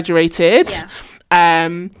very exaggerated.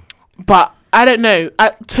 Yeah. But I don't know.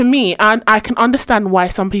 To me, I can understand why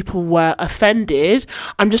some people were offended.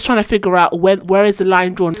 I'm just trying to figure out where is the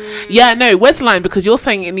line drawn. Yeah, no, where's the line? Because you're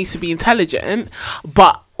saying it needs to be intelligent,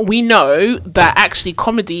 but we know that actually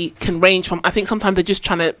comedy can range from. I think sometimes they're just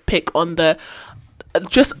trying to pick on the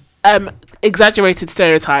exaggerated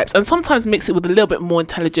stereotypes, and sometimes mix it with a little bit more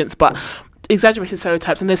intelligence. But exaggerated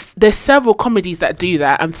stereotypes, and there's several comedies that do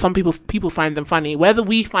that, and some people find them funny. Whether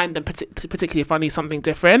we find them particularly funny is something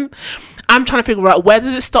different. I'm trying to figure out, where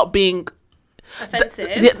does it stop being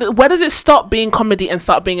offensive? where does it stop being comedy and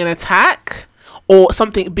start being an attack, or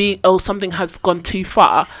something has gone too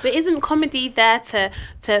far? But isn't comedy there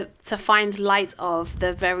to find light of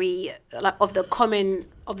the very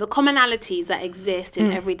of the commonalities that exist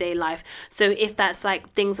in everyday life? So if that's like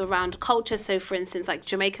things around culture, so for instance like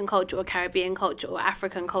Jamaican culture or Caribbean culture or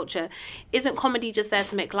African culture, isn't comedy just there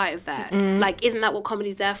to make light of that? Like, isn't that what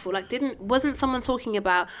comedy's there for? Like, wasn't someone talking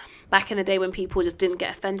about back in the day when people just didn't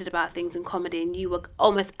get offended about things in comedy, and you were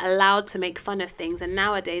almost allowed to make fun of things, and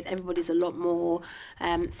nowadays everybody's a lot more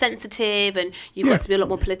sensitive, and you've got to be a lot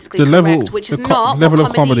more politically correct, which is not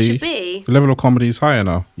what comedy should be. The level of comedy is higher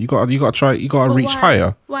now. You got to reach why?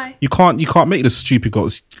 higher. Why? You can't make the stupid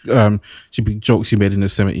jokes you made in the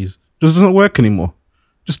 70s. Just doesn't work anymore.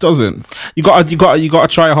 Just doesn't. You got to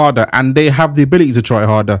try harder, and they have the ability to try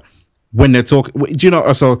harder when they're talking. Do you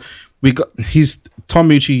know? So Tom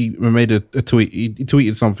Mucci made a tweet. He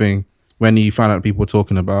tweeted something when he found out people were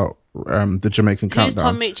talking about the Jamaican Who's countdown.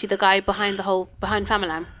 Tom Mucci, the guy behind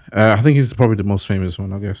Famalam? I think he's probably the most famous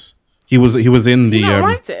one. I guess he was in the. You don't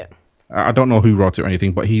write it. I don't know who wrote it or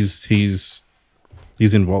anything, but he's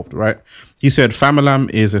involved, right? He said, Famalam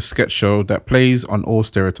is a sketch show that plays on all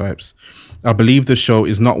stereotypes. I believe the show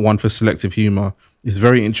is not one for selective humor. It's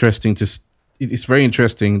very interesting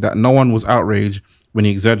that no one was outraged when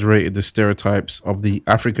he exaggerated the stereotypes of the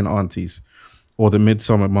African aunties or the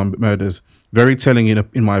Midsummer Murders. Very telling,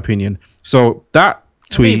 in my opinion. So that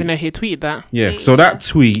tweet, I didn't even know he tweeted that. Yeah. So that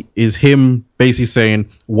tweet is him basically saying,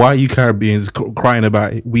 "Why are you Caribbeans crying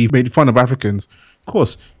about it? We made fun of Africans. Of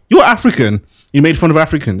course, you're African. You made fun of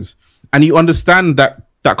Africans, and you understand that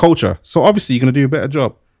culture. So obviously, you're gonna do a better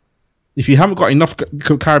job. If you haven't got enough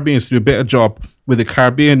Caribbeans to do a better job with a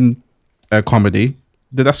Caribbean comedy,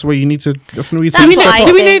 then that's where you need to. That's where you Do we know saying.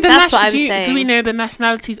 do we know the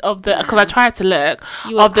nationalities of the? Because I tried to look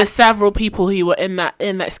of the several people who were in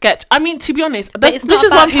that sketch. I mean, to be honest, this is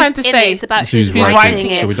what I'm trying to say. It's about who's writing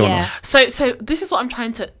it. So we don't know. So this is what I'm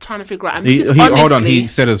trying to figure out. And Hold on. He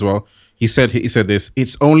said as well. He said this.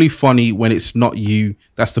 It's only funny when it's not you.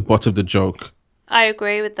 That's the butt of the joke. I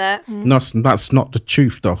agree with that. No, that's not the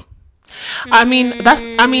truth, though. I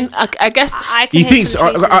guess He thinks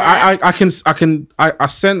I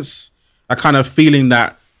sense a kind of feeling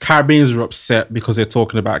that Caribbeans are upset because they're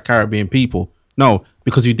talking about Caribbean people. No,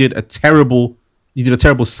 because you did a terrible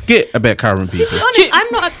skit about Caribbean people. To be honest, I'm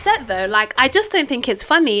not upset though. Like, I just don't think it's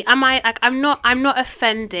funny. I'm not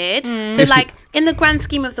offended. So like, in the grand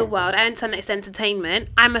scheme of the world, I understand that it's entertainment.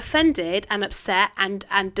 I'm offended and upset and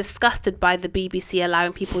disgusted by the BBC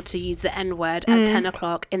allowing people to use the N-word at 10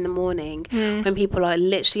 o'clock in the morning when people are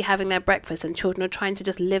literally having their breakfast and children are trying to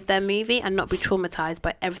just live their movie and not be traumatized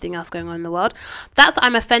by everything else going on in the world. That's what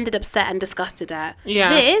I'm offended, upset and disgusted at.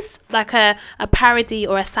 Yeah. This, like a parody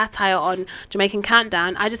or a satire on Jamaican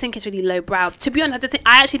Countdown, I just think it's really lowbrow. To be honest,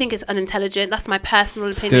 I actually think it's unintelligent. That's my personal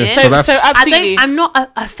opinion. So absolutely. I'm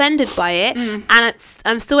not offended by it. And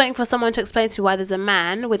I'm still waiting for someone to explain to me why there's a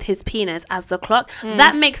man with his penis as the clock.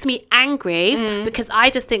 That makes me angry because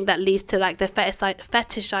I just think that leads to like the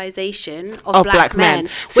fetishization of black men,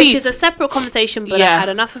 which is a separate conversation. But I've had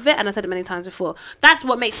enough of it, and I said it many times before. That's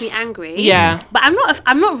what makes me angry. Yeah, but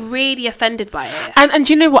I'm not really offended by it. And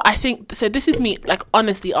you know what I think? So this is me like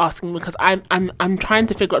honestly asking, because I'm trying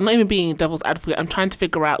to figure out, not even being devil's advocate, I'm trying to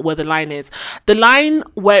figure out where the line is. The line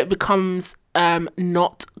where it becomes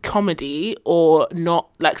not comedy or not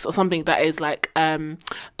like something that is like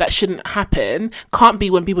that shouldn't happen can't be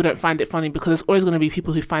when people don't find it funny, because there's always going to be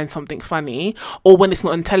people who find something funny, or when it's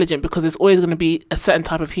not intelligent, because there's always going to be a certain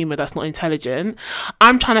type of humor that's not intelligent.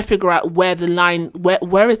 I'm trying to figure out where the line,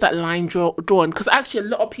 where is that line drawn, because actually a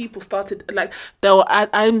lot of people started like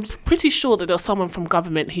I'm pretty sure that there was someone from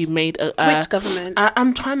government who made which government?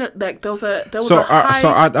 I'm trying to like there was a so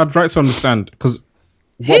I'd like to understand, because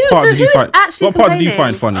what part did you find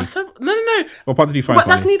funny? No. What part did you find funny?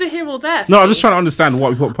 That's neither here or there. No, I'm just trying to understand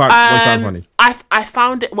what part what you found funny. I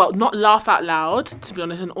found it, well, not laugh out loud, to be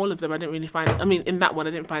honest. In all of them, I didn't really find. I mean, in that one,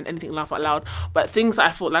 I didn't find anything laugh out loud. But things that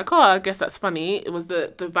I thought like, oh, I guess that's funny. It was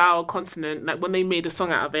the vowel consonant, like when they made a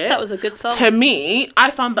song out of it. That was a good song. To me,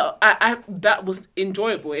 I found that that was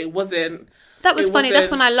enjoyable. It wasn't. That was funny.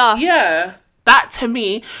 That's when I laughed. Yeah. That to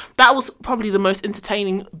me, that was probably the most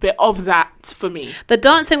entertaining bit of that for me. The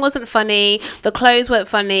dancing wasn't funny. The clothes weren't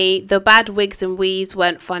funny. The bad wigs and weaves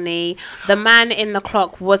weren't funny. The man in the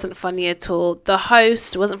clock wasn't funny at all. The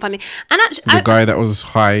host wasn't funny. And actually, The guy that was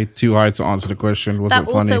too high to answer the question wasn't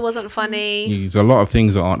that funny. also wasn't funny. There's a lot of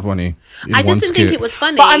things that aren't funny. In I one just didn't skit. think it was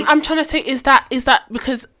funny. But I'm trying to say is that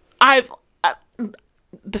because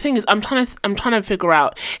the thing is I'm trying to figure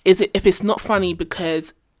out is it if it's not funny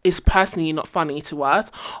because it's personally not funny to us,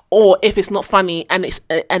 or if it's not funny and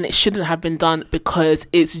it shouldn't have been done because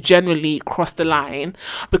it's generally crossed the line.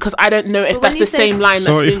 Because I don't know if But that's the same line.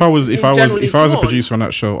 So that's if I was generally a drawn. producer on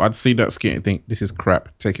that show, I'd see that skit and think this is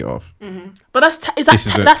crap. Take it off. But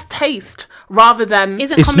that's taste rather than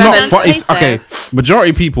Isn't It's common not sense funny. taste Okay, there? majority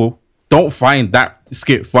of people don't find that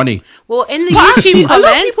skit funny. Well, in the But actually, YouTube a lot of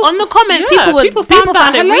comments, people- on the comments, yeah, people people found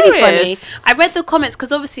that it really funny. hilarious. I read the comments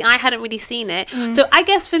because obviously I hadn't really seen it. So I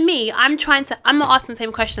guess for me, I'm not asking the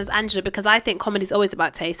same question as Angela because I think comedy's always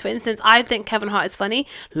about taste. For instance, I think Kevin Hart is funny.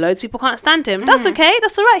 Loads of people can't stand him. That's okay.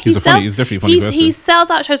 That's all right. He's definitely a funny person. He sells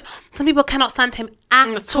out shows. Some people cannot stand him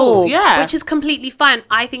at all. Yeah. Which is completely fine.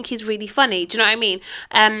 I think he's really funny. Do you know what I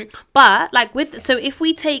mean? But like if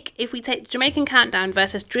we take Jamaican Countdown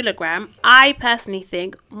versus Drillagram, I personally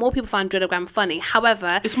think more people find Drillagram funny.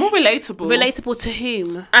 However, it's more relatable. relatable to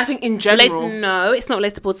whom? I think in general. No, it's not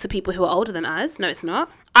relatable to people who are older than us. No, it's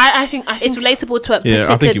not. I think It's relatable to a Yeah,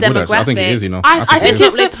 I particular think it would. demographic. I think it is. You know. I think It's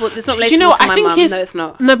it's not relatable. It's not do you know relatable what? to I my think mum. it's No, it's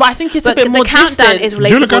not. No, but I think it's But a bit the more countdown distant. is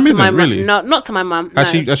relatable Drillagram to isn't my mum. really. No, not to my mum. No.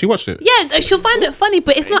 Has she watched it? Yeah, she'll find it funny,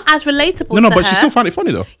 but it's not as relatable. No, to but her. she still found it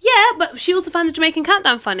funny though. Yeah, but she also found the Jamaican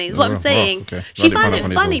Countdown funny, is what I'm right, saying. okay. She I didn't found find it that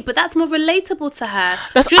funny funny, as well. but that's more relatable to her.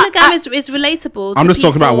 That's- Drillagram is relatable. I'm to just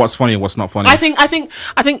talking about people. what's funny and what's not funny. I think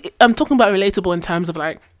I'm talking about relatable in terms of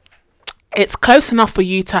like it's close enough for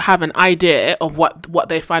you to have an idea of what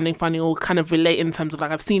they're finding funny or kind of relate in terms of like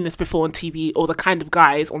I've seen this before on TV or the kind of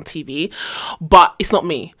guys on TV, but it's not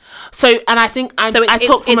me. So and I think I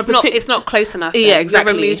talk from it's not close enough. Then. Yeah,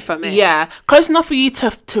 exactly. You're removed from it. Yeah, close enough for you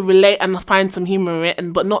to relate and find some humor in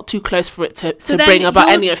it, but not too close for it to then bring about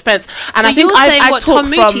you're- any offense. And So I think you're saying I what talk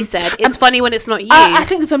Tom from Mucci said. It's funny when it's not you. I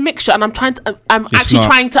think it's a mixture, and I'm trying to I'm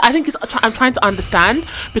trying to understand,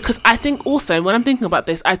 because I think also when I'm thinking about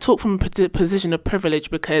this, I talk from a position of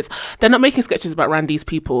privilege because they're not making sketches about Randy's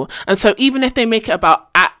people, and so even if they make it about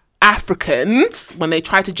Africans, when they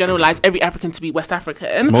try to generalize every African to be West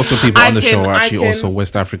African, most of the people on the show are actually also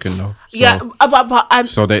West African though. So, yeah, but I'm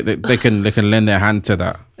so they can lend their hand to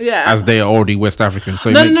that. Yeah. As they are already West African.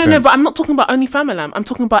 So no, it makes sense. but I'm not talking about only Famalam. I'm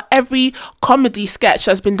talking about every comedy sketch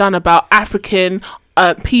that's been done about African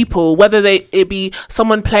people, whether it be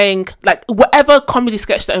someone playing like whatever comedy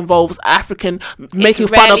sketch that involves African, making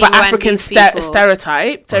fun of an rarely African Randy's people.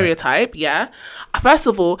 stereotype. Yeah. First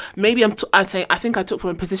of all, maybe I'm saying I think I took from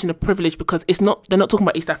a position of privilege because they're not talking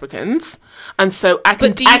about East Africans, and so I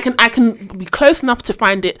can be close enough to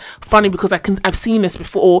find it funny because I've seen this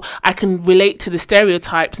before. I can relate to the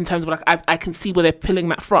stereotypes in terms of like I can see where they're pulling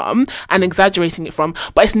that from and exaggerating it from,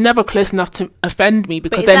 but it's never close enough to offend me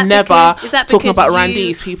because they're never talking about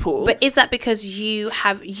Randy's people. But is that because you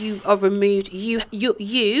are removed? You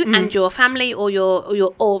and your family or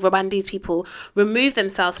Rwandanese people remove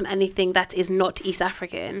themselves from anything that is not East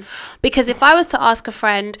African? Because if I was to ask a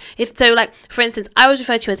friend, for instance, I was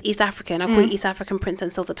referred to as East African. I call you East African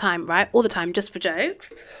princess all the time, right? All the time, just for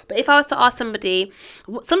jokes. But if I was to ask somebody,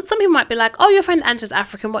 some people might be like, "Oh, your friend Angela's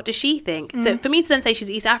African. What does she think?" So for me to then say she's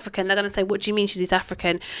East African, they're going to say, "What do you mean she's East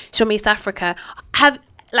African? She's from East Africa."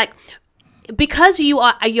 Because you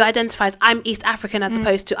identify as I'm East African as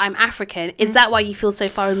opposed to I'm African, is that why you feel so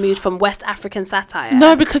far removed from West African satire?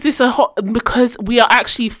 No, because because we are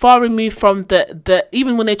actually far removed from the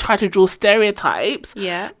even when they try to draw stereotypes.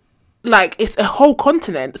 Yeah. Like it's a whole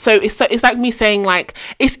continent, so it's like me saying like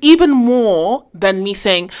it's even more than me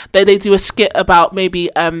saying that they do a skit about maybe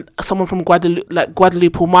someone from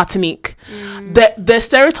Guadeloupe or Martinique. The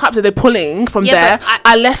stereotypes that they're pulling from there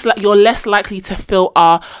are you're less likely to feel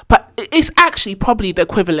but it's actually probably the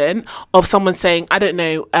equivalent of someone saying, I don't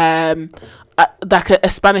know, like a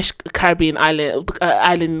Spanish Caribbean island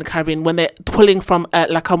in the Caribbean, when they're pulling from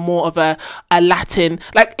like a more of a Latin,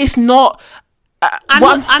 like it's not.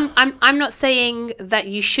 I'm not saying that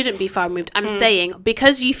you shouldn't be far removed. I'm saying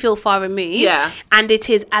because you feel far removed, and it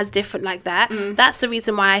is as different like that. That's the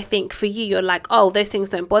reason why I think for you, you're like, oh, those things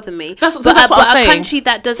don't bother me. That's but what I'm saying. A country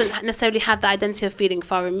that doesn't necessarily have the identity of feeling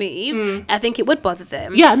far removed, I think it would bother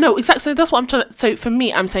them. Yeah, no, exactly. So that's what I'm trying to. So for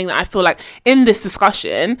me, I'm saying that I feel like in this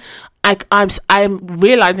discussion, I'm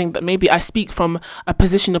realizing that maybe I speak from a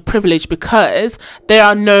position of privilege because there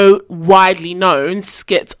are no widely known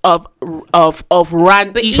skits of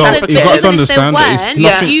random But East So even you've Africans. got to if understand there that it's weren't,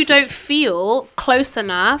 nothing- you don't feel close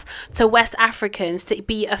enough to West Africans to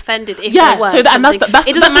be offended if Yeah, there were so that's something. that's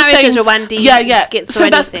it that's doesn't matter the if same. there's Rwandan Yeah. skits So or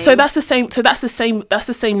that's anything. that's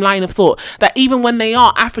the same line of thought that even when they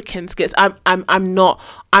are African skits,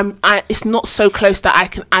 it's not so close that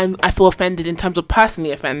I feel offended in terms of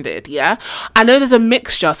personally offended. Yeah, I know there's a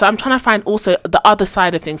mixture, so I'm trying to find also the other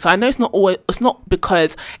side of things. So I know it's not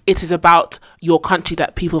because it is about your country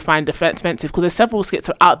that people find offensive, because there's several skits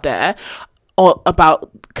out there or about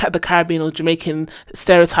the Caribbean or Jamaican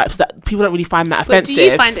stereotypes that people don't really find that But offensive. do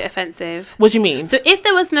you find it offensive? What do you mean? So if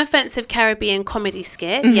there was an offensive Caribbean comedy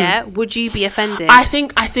skit, yeah, would you be offended? I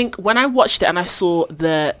think when I watched it and I saw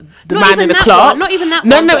the Not man even in the that clock, one, not even that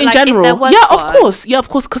no, one, no, but in like if general, there was yeah, of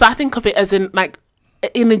course, because I think of it as in like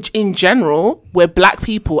in general, we're black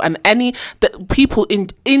people, and people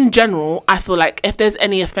in general, I feel like if there's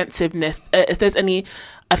any offensiveness, if there's any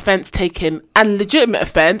offense taken and legitimate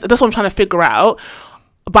offense, that's what I'm trying to figure out.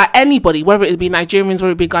 By anybody, whether it be Nigerians,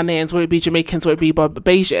 whether it be Ghanaians, whether it be Jamaicans, whether it be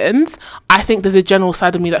Barbadians, I think there's a general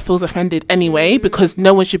side of me that feels offended anyway, because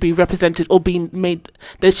no one should be represented or being made.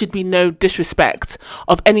 There should be no disrespect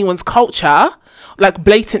of anyone's culture, like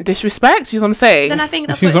blatant disrespect. You know what I'm saying? then I think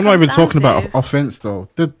that's Things what I'm not it even comes down talking to. about offense though.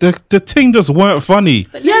 The thing just weren't funny.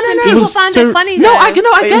 But Yeah, no, people was find ter- it funny. No, though. I get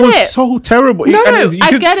It was it. so terrible. No, And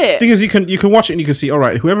I get it. Thing is, you can watch it and you can see, all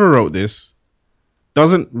right, whoever wrote this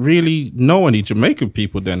doesn't really know any Jamaican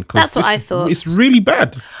people then. 'Cause That's what I thought. It's really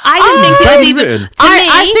bad. I didn't think it bad was even. written. To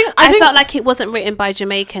I me, think- felt like it wasn't written by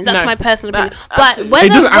Jamaicans. That's No, my personal opinion. that- But absolutely. whether,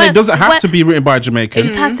 It doesn't have to be written by a It Jamaican.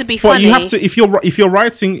 just has to be But funny. you have to if you're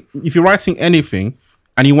writing anything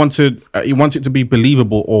and you want it to be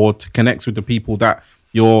believable or to connect with the people that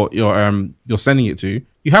you're sending it to,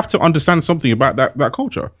 you have to understand something about that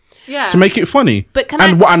culture. Yeah. To make it funny. But can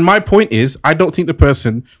and my point is, I don't think the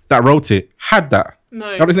person that wrote it had that. No.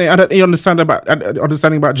 I don't understand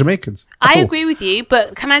understanding about Jamaicans. at I all. agree with you,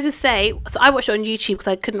 but can I just say, so I watched it on YouTube because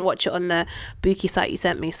I couldn't watch it on the Buki site you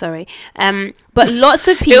sent me, sorry. But lots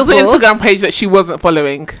of It people... was an Instagram page that she wasn't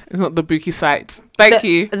following. It's not the Buki site. Thank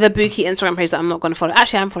you. The Buki Instagram page that I'm not going to follow.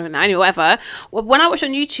 Actually, I'm following it now. Anyway, whatever. When I watch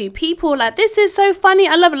on YouTube, people were like, this is so funny.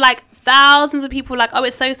 I love it. Like, thousands of people like, oh,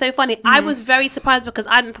 it's so funny. I was very surprised because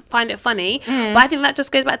I didn't find it funny. But I think that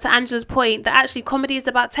just goes back to Angela's point that actually comedy is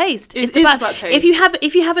about taste. It is about taste.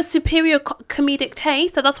 If you have a superior comedic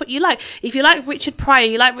taste, that's what you like. If you like Richard Pryor,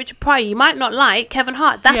 you might not like Kevin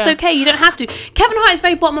Hart. That's Yeah. okay. You don't have to. Kevin Hart is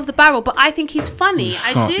very bottom of the barrel, but I think he's funny.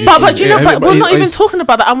 I can't- do. But you know, Yeah, but but we're not even it's- talking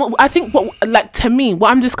about that. I think to me,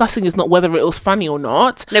 what I'm discussing is not whether it was funny or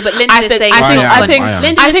not. No, but Lyndon I is think- saying I it's think- not I funny. am.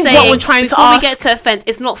 Lyndon I is think what saying we're trying to before we ask- get to offence,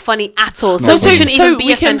 it's not funny at all. So not we funny. shouldn't So even be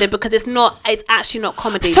we can- offended because it's actually not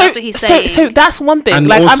comedy. That's what he's saying. So that's one thing. And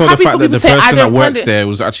like, also I'm the happy fact for that people the to say, I person that don't find works it- there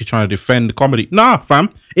was actually trying to defend the comedy. Nah, fam,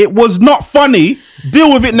 it was not funny.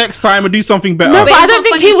 Deal with it next time and do something better. No, but it's I not don't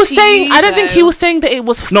think funny he was to saying. you, I don't think he though. was saying that it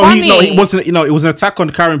was No, funny. it wasn't. It was an attack on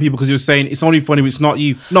the Caribbean people because he was saying it's only funny, but it's not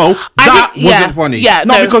you. No, I that think- wasn't yeah, funny. yeah,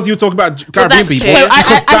 not no. because you talk about Caribbean that's people. true. So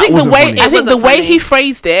Because I think the wasn't way funny. I think the wasn't way funny. he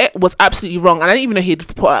phrased it was absolutely wrong. I don't even know he'd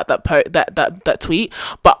put out that tweet.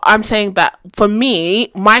 But I'm saying that for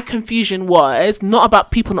me, my confusion was not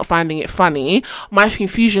about people not finding it funny. My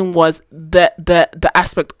confusion was the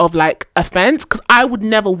aspect of like offense, because I would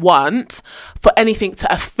never want for anything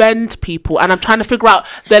to offend people, and I'm trying to figure out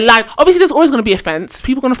the line. Obviously, there's always going to be offense.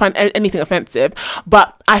 People are going to find anything offensive,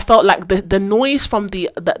 but I felt like the noise from the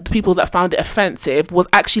people that found it offensive was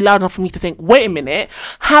actually loud enough for me to think, wait a minute,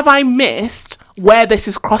 have I missed where this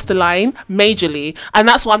has crossed the line majorly? And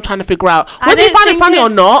that's what I'm trying to figure out. Whether you don't find it think funny or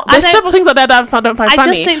it's- not, I there's don't- several things out there that I don't find I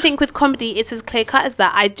funny. just don't think with comedy it's as clear cut as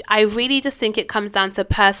that. I really just think it comes down to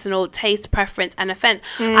personal taste, preference, and offense.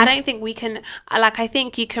 I don't think we can I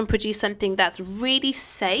think you can produce something that's really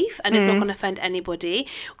safe and it's not going to offend anybody,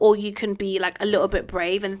 or you can be like a little bit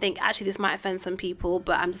brave and think actually this might offend some people,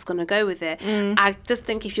 but I'm just going to go with it. I just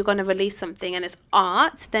think if you're going to release something and it's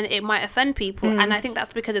art, then it might offend people, and I think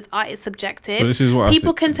that's because it's art. It's subjective. So this is what I people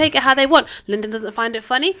think. can take it how they want. Lyndon doesn't find it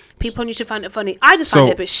funny. People need to find it funny. I just So, find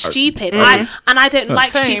it a bit stupid. I don't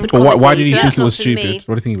like Same. stupid But comedy. why did you so think that's it was not for me. stupid?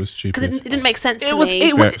 Why do you think it was Because stupid? it didn't make sense to was me.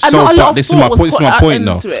 it was Yeah, and not a lot but of this is thought my was point. This is put my out point,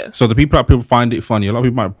 though. into it. So the people that people find it funny, a lot of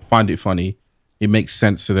people might find it funny it makes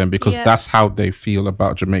sense to them because Yeah. that's how they feel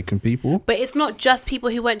about Jamaican people. But it's not just people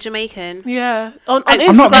who weren't Jamaican. Yeah. On And-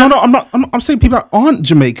 Instagram. I'm saying people that aren't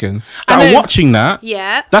Jamaican I that are know. watching that.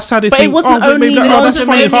 Yeah. That's how they But think. it wasn't but only maybe that's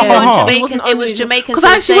funny. Ha, ha, ha. Jamaicans, it was only- Jamaicans. Because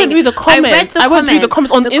I actually went through the comments. I went through the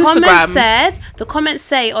comments on Instagram. The comments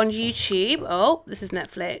say on YouTube. Oh, this is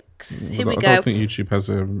Netflix. Here we I go. don't think YouTube has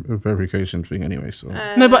a verification thing anyway. So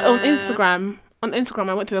No, but on Instagram,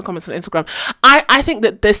 I went through the comments on Instagram. I think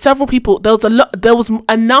that there's several people. There was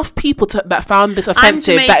enough people that found this I'm offensive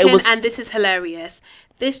Jamaican, that it was. and this is hilarious.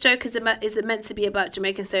 This joke is it meant to be about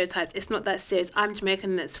Jamaican stereotypes? It's not that serious. I'm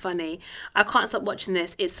Jamaican and it's funny. I can't stop watching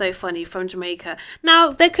this. It's so funny from Jamaica.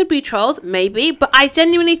 Now, there could be trolls, maybe, but I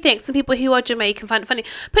genuinely think some people who are Jamaican find it funny.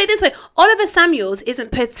 Put it this way, Oliver Samuels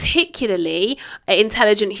isn't particularly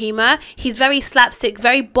intelligent humour. He's very slapstick,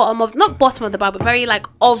 very not bottom of the bar, but very like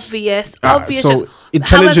obvious. Obvious. so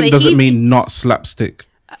intelligent However, doesn't he's- mean not slapstick.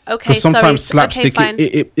 Okay, Because sometimes sorry. slapstick,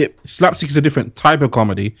 Okay, fine. slapstick is a different type of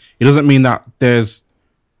comedy. It doesn't mean that there's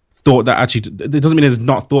thought that actually. It doesn't mean there's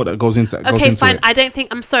not thought that goes into. goes Okay, into fine. it. I don't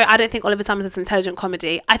think Oliver Samuels is intelligent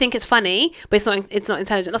comedy. I think it's funny, but it's not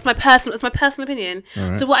intelligent. That's my personal opinion.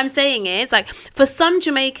 So what I'm saying is, like, for some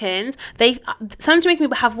Jamaicans, some Jamaican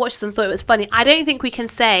people have watched this and thought it was funny. I don't think we can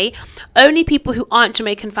say only people who aren't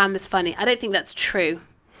Jamaican found this funny. I don't think that's true.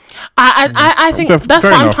 I think Fair- that's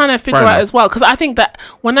fair what I'm enough. trying to figure Fair out enough. as well, because I think that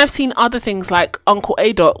when I've seen other things like Uncle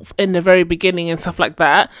Adot in the very beginning and stuff like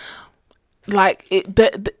that, like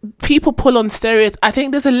the people pull on stereotypes. I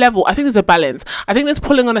think there's a level. I think there's a balance. I think there's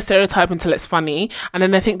pulling on a stereotype until it's funny, and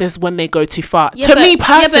then I think there's when they go too far. Yeah, To but- me yeah, but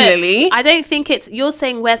personally, I don't think it's. You're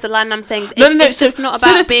saying where's the line? And I'm saying no. it's just not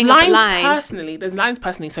about there's being on lines the line. personally. There's lines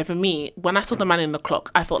personally. So for me, when I saw the man in the clock,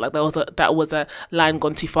 I felt like that was a line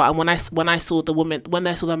gone too far. And when I saw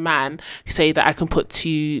the man say that I can put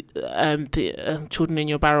two children in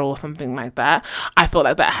your barrel or something like that, I felt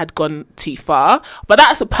like that had gone too far. But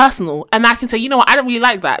that's a personal, and I can say, you know what, I don't really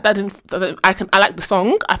like that. I like the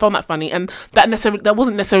song. I found that funny, and that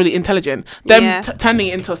wasn't necessarily intelligent. Them Yeah. turning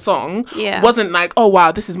it into a song Yeah. wasn't like, oh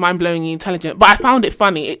wow, this is mind-blowingly intelligent. But I found it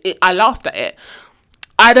funny. I laughed at it.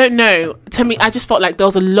 I don't know. To me, I just felt like there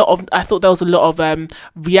was a lot of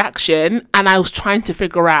reaction, and I was trying to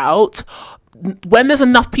figure out when there's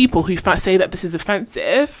enough people who say that this is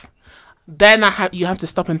offensive. Then you have to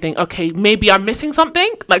stop and think, okay, maybe I'm missing something.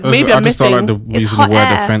 Like maybe I I'm just missing. don't like the It's using the hot word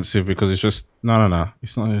air. offensive because it's just no.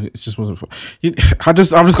 It's not. It just wasn't. I've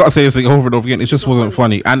just got to say this thing over and over again. It just wasn't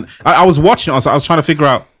funny. And I was watching it. I was trying to figure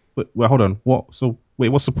out. Wait, hold on. What? So wait,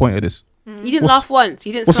 what's the point of this? You didn't What's- laugh once.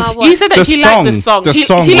 You didn't what's- smile once. He said that The he liked the song- song. the He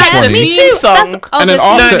song was liked the funny. theme Me too. song. That's- And then the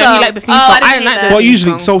after- theme No, song. he liked the theme Oh, song. I didn't I didn't hear like the that. Well, theme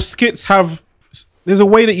usually, song. so skits have. There's a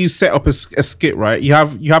way that you set up a skit, right? You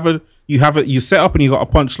set up and you got a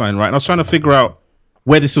punchline, right? And I was trying to figure out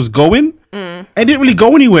where this was going. It didn't really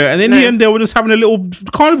go anywhere, and then in the end, they were just having a little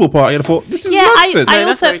carnival party. And I thought, this is nonsense. No,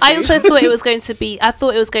 that's very I true. also thought it was going to be. I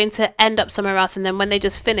thought it was going to end up somewhere else, and then when they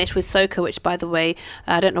just finished with soca, which by the way,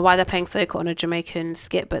 I don't know why they're playing soca on a Jamaican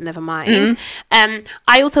skit, but never mind.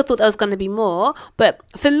 I also thought there was going to be more, but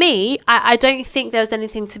for me, I don't think there was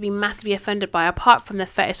anything to be massively offended by, apart from the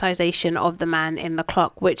fetishization of the man in the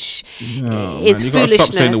clock, which Oh, man, is you gotta foolishness.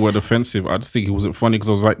 stop saying the word offensive. I just think it wasn't funny because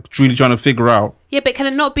I was like truly trying to figure out. Yeah, but can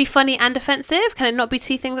it not be funny and offensive? Can it not be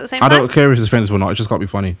two things at the same I time? don't care if it's offensive or not. It just got to be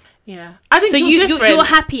funny. Yeah, I think So you're different. you're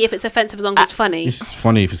happy if it's offensive as long as it's funny. It's just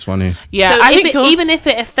funny if it's funny. Yeah, So I if think it, you're, even if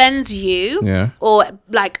it offends you, Yeah. or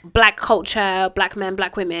like black culture, black men,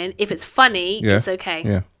 black women, if it's funny, Yeah. it's okay.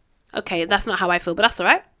 Yeah. Okay, that's not how I feel, but that's all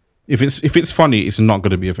right. If it's funny, it's not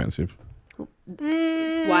going to be offensive.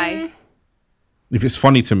 Why? If it's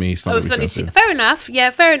funny to me, it's not Oh, going to be offensive. fair enough. Yeah,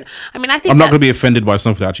 fair. I mean, I think I'm not going to that's- be offended by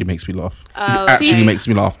something that actually makes me laugh. Oh, If it actually okay. makes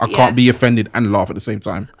me laugh. I Yeah. can't be offended and laugh at the same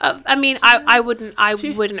time. I mean, I wouldn't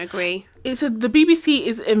agree. it's the BBC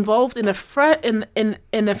is involved in a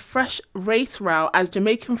fresh race row as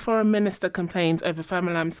Jamaican foreign minister complains over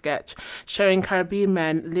Famalam sketch showing Caribbean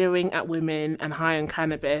men leering at women and high on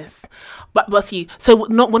cannabis. But see, so we're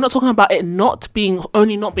not talking about it not being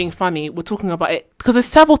funny. We're talking about it because there's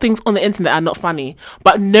several things on the internet that are not funny,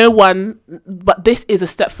 but this is a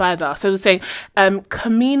step further. So we're saying,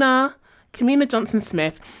 Kamina Johnson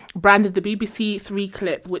Smith branded the BBC Three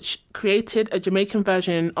clip, which created a Jamaican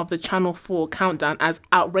version of the Channel 4 countdown, as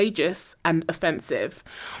outrageous and offensive.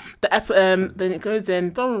 Then it goes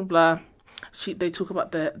in, blah, blah, blah. They talk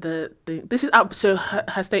about this is out. So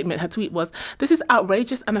her statement, her tweet was, "This is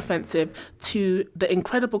outrageous and offensive to the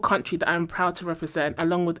incredible country that I'm proud to represent,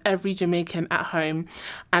 along with every Jamaican at home,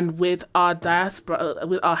 and with our diaspora,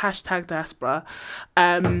 with our hashtag diaspora.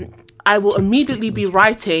 I will immediately be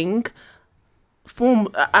writing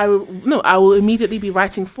I will immediately be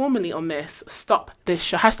writing formally on this. Stop this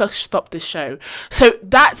show. Hashtag stop this show. So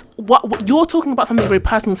that's what you're talking about, something very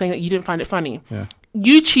personal, saying that you didn't find it funny. Yeah.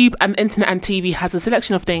 YouTube and internet and TV has a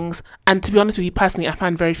selection of things, and to be honest with you personally, I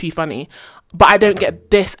find very few funny. But I don't get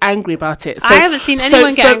this angry about it. So, I haven't seen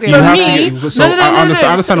anyone get angry You about have it. to. So I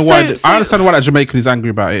understand why. I understand why that Jamaican is angry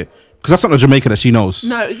about it. Because that's not the Jamaica that she knows.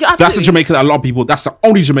 No, that's the Jamaica that a lot of people. That's the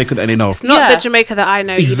only Jamaica that they know. It's not the Jamaica that I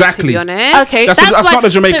know. Exactly. To be honest. Okay, that's not the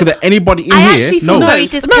Jamaica that anybody in I here actually feel knows. very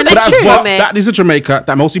disconnected from it. That is a Jamaica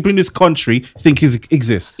that most people in this country think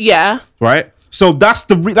exists. Yeah. Right. So that's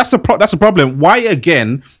the problem. Why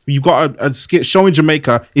again? You've got a skit showing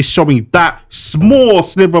Jamaica is showing that small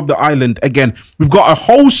sliver of the island. Again, we've got a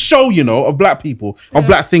whole show, of black people, of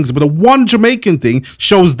black things, but the one Jamaican thing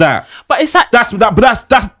shows that. But is that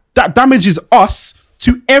that damages us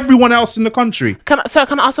to everyone else in the country. Can I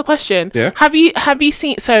ask a question? Yeah. Have you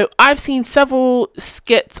seen? So I've seen several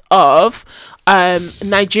skits of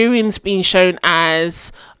Nigerians being shown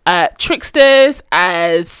as tricksters,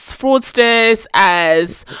 as fraudsters,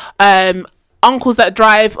 as uncles that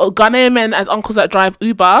drive, or Ghanaian men as uncles that drive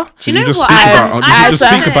Uber. Do you know what? I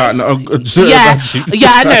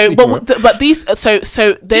know, but these so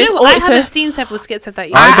there's you know what? I haven't seen several skits of that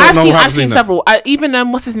yet. I've seen several.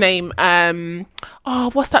 Even what's his name?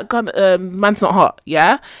 What's that gun? Man's Not Hot.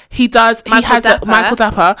 Yeah, Michael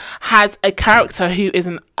Dapper has a character who is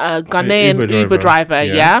an Ghanaian Uber driver.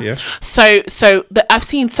 Yeah. So I've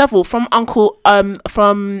seen several from Uncle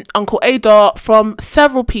Adot, from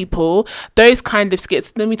several people. Those kind of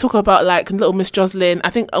skits. Then we talk about like Little Miss Jocelyn. I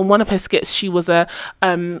think on one of her skits she was a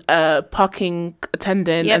parking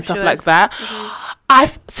attendant and stuff like that.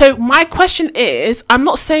 Mm-hmm. So my question is, I'm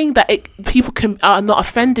not saying that people are not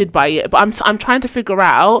offended by it, but I'm trying to figure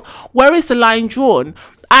out where is the line drawn.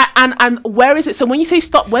 And where is it? So when you say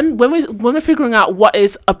stop, when we're figuring out what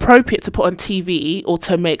is appropriate to put on TV or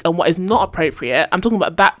to make and what is not appropriate, I'm talking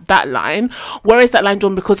about that line. Where is that line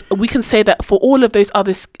drawn? Because we can say that for all of those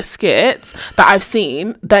other skits that I've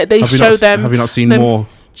seen, that they show them. Have you not seen more?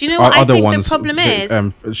 Do you know what other I think ones the problem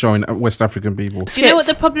is? Showing West African people. Do you know what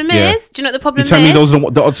the problem is? Do you know what the problem is? You tell me those are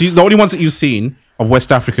the only ones that you've seen of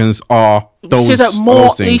West Africans are those.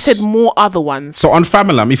 You said more other ones. So on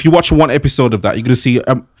Famalam, if you watch one episode of that, you're gonna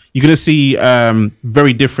see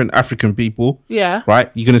very different African people. Yeah. Right.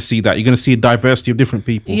 You're gonna see that. You're gonna see a diversity of different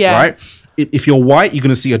people. Yeah. Right. If you're white, you're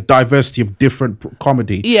gonna see a diversity of different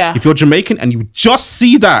comedy. Yeah. If you're Jamaican and you just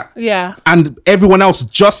see that. Yeah. And everyone else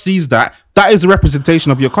just sees that. That is a representation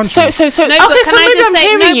of your country. No, but can I just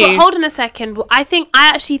say, but hold on a second. I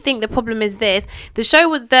actually think the problem is this. The show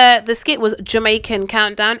was the skit was Jamaican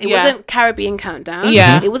Countdown. It wasn't Caribbean Countdown.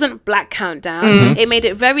 Yeah. It wasn't Black Countdown. Mm-hmm. It made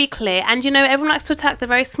it very clear. And everyone likes to attack the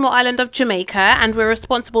very small island of Jamaica, and we're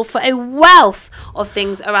responsible for a wealth of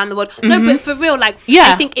things around the world. Mm-hmm. No, but for real, I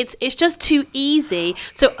think it's just too easy.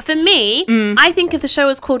 So for me, I think if the show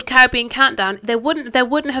was called Caribbean Countdown, there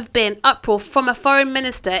wouldn't have been uproar from a foreign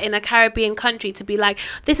minister in a Caribbean country to be like,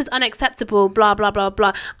 this is unacceptable, blah blah blah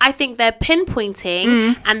blah. I think they're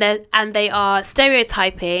pinpointing and they are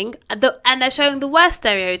stereotyping and they're showing the worst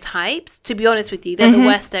stereotypes. To be honest with you, they're the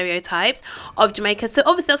worst stereotypes of Jamaica. So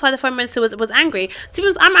obviously that's why the foreign minister was angry. To be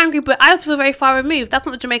honest, I'm angry, but I also feel very far removed. That's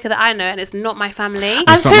not the Jamaica that I know, and it's not my family.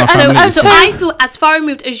 So I feel as far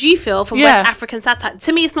removed as you feel from West African satire.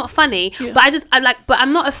 To me, it's not funny, but but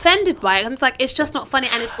I'm not offended by it. I'm just like, it's just not funny,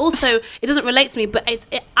 and it's also it doesn't relate to me. But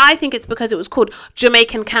I think it's because it was called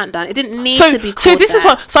Jamaican Countdown. It didn't need to be called So this is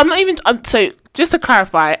what. So I'm not even. So just to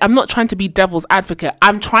clarify, I'm not trying to be devil's advocate.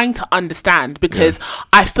 I'm trying to understand because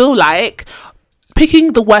I feel like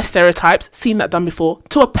picking the worst stereotypes, seen that done before,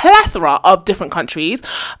 to a plethora of different countries,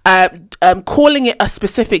 calling it a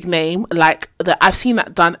specific name, like that I've seen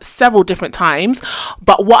that done several different times.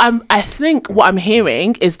 But what I'm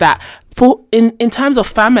hearing is that in terms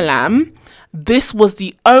of Famalam, this was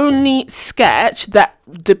the only sketch that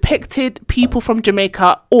depicted people from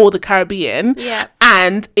Jamaica or the Caribbean,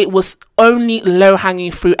 and it was only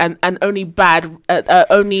low-hanging fruit and only bad,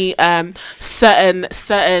 only certain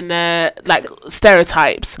like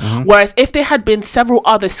stereotypes. Mm-hmm. Whereas if there had been several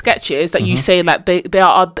other sketches that you say like there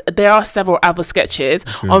are several other sketches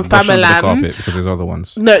on Famalam, because there's other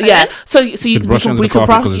ones. No, yeah. So we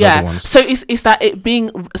could yeah. So it's that it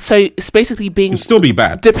being it'd still be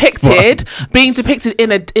bad depicted being depicted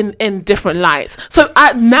in different lights. So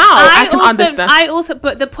I can understand. I also,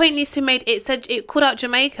 but the point needs to be made. It said it called out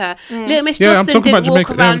Jamaica. Little Miss Yeah, I'm Johnson talking didn't about walk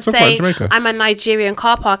Jamaica. Yeah, I'm around talking about saying, Jamaica. "I'm a Nigerian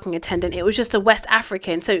car parking attendant." It was just a West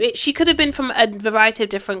African. So she could have been from a variety of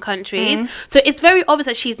different countries. So it's very obvious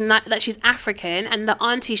that she's African, and the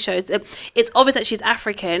auntie shows that it's obvious that she's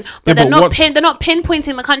African. But Yeah, they're but they're not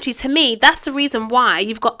pinpointing the country. To me, that's the reason why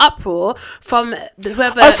you've got uproar from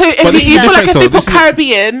whoever. Oh, so if But this you is feel like different, if though. they put This is-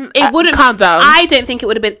 Caribbean, it wouldn't calm down. I don't think it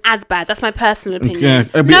would have been as bad. That's my personal opinion. Yeah,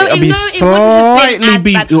 it'd be- no, it'd be it wouldn't have been slightly as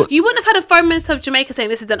be- bad. You wouldn't have had a foreign minister of Jamaica saying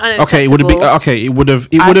this is an unacceptable. Okay, it would have been okay. It would have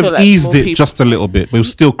I feel like eased more it people- just a little bit, but it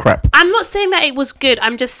was still crap. I'm not saying that it was good.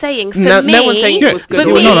 I'm just saying for No me. one's saying it was good. For It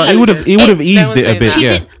me, was it would have No eased one's it a saying bit. that. she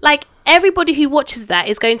Yeah. didn't like. Everybody who watches that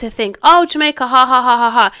is going to think, "Oh, Jamaica, ha ha ha ha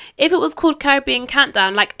ha." If it was called Caribbean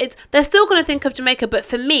Countdown, like they're still going to think of Jamaica. But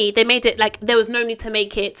for me, they made it like there was no need to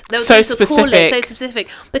make it. There was So no need to call it so specific. specific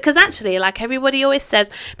because actually, like everybody always says,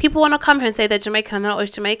 people want to come here and say they're Jamaican and they're not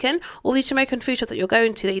always Jamaican. All these Jamaican food shops that you're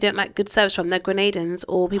going to that you don't like good service from, they're Grenadans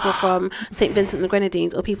or people from St. Vincent and the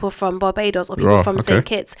Grenadines or people from Barbados or people Right, from okay. St.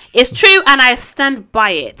 Kitts. It's true, and I stand by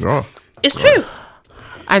it. Oh, It's true.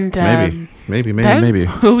 And maybe.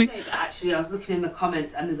 we- Actually, I was looking in the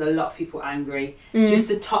comments and there's a lot of people angry. Just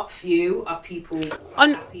the top few are people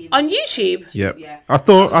On happy and- on YouTube. Yep. Yeah. I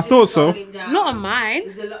thought Just so. scrolling down. Not on mine.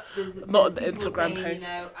 There's a lot. There's Not on the people Instagram saying,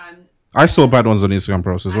 post. I saw bad ones on Instagram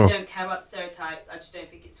posts as I well. don't care about stereotypes. I just don't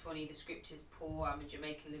think it's funny. The script is poor. I'm a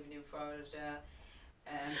Jamaican living in Florida.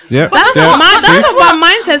 Yeah. That's Yeah, what mine. see? That's what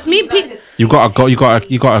mine says. Me, You got to go. You got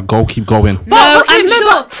to go. Keep going. No, okay, I'm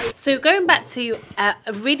no, sure. So going back to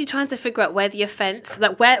really trying to figure out where the offence,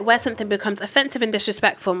 like where something becomes offensive and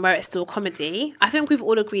disrespectful, and where it's still comedy. I think we've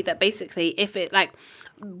all agreed that basically, if it like.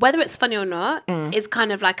 Whether it's funny or not is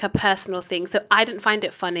kind of like a personal thing. So I didn't find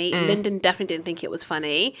it funny. Lyndon definitely didn't think it was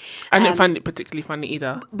funny. I didn't find it particularly funny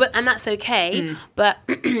either. And that's okay. But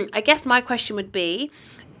I guess my question would be,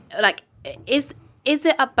 like, is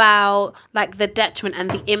it about like the detriment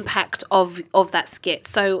and the impact of that skit?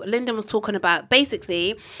 So Lyndon was talking about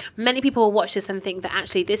basically many people will watch this and think that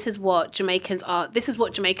actually this is what Jamaicans are,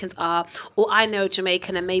 or I know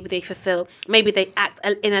Jamaican and maybe they act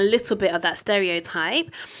in a little bit of that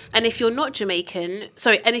stereotype. And if you're not Jamaican,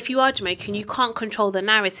 and if you are Jamaican, you can't control the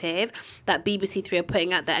narrative that BBC Three are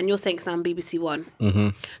putting out there, and you're saying it's now on BBC One. Mm-hmm.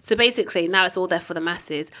 So basically now it's all there for the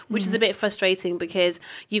masses, which is a bit frustrating because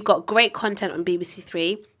you've got great content on BBC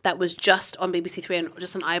Three that was just on BBC Three and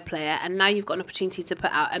just on iPlayer, and now you've got an opportunity to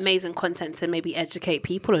put out amazing content to maybe educate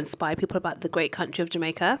people, inspire people about the great country of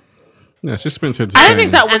Jamaica. Yeah, it's just meant to entertain. I don't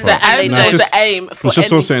think that was And they the don't. aim for It's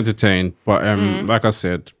just any- also entertained. But like I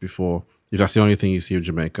said before, if that's the only thing you see of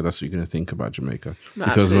Jamaica, that's what you're going to think about Jamaica. No,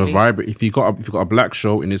 because of a absolutely. vibrant, if you got a black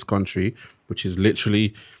show in this country, which is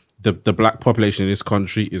literally the black population in this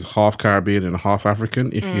country is half Caribbean and half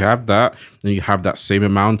African. If you have that, then you have that same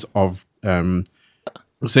amount of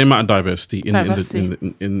diversity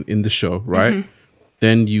in the show, right?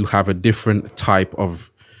 Then you have a different type of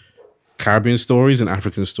Caribbean stories and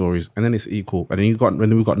African stories, and then it's equal. And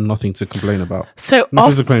then we've got nothing to complain about. So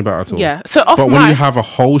Nothing to complain about at all. yeah. So off But when my you have a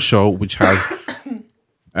whole show which has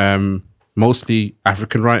mostly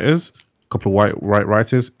African writers, a couple of white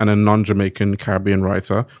writers, and a non-Jamaican Caribbean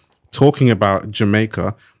writer talking about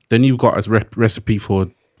Jamaica, then you've got a recipe for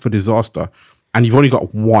disaster, and you've only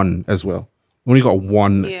got one as well. You've only got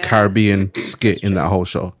one Yeah. Caribbean skit in that whole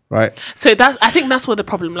show, right? So I think that's where the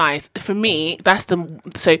problem lies. For me,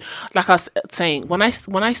 so like I was saying, when I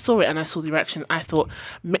saw it and I saw the reaction, I thought,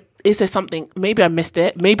 is there something? Maybe I missed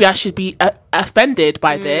it. Maybe I should be offended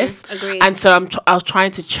by this. agreed. And so I was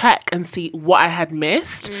trying to check and see what I had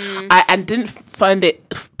missed. I didn't find it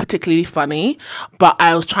particularly funny, but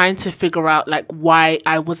I was trying to figure out like why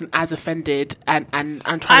I wasn't as offended, and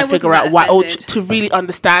trying to figure out why to really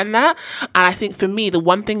understand that. And I think for me, the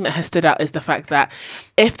one thing that has stood out is the fact that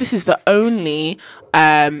if this is the only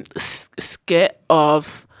skit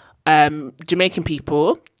of Jamaican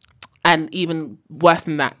people, and even worse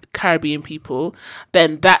than that, Caribbean people,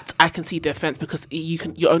 then that I can see the offense, because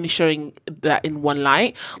you're only showing that in one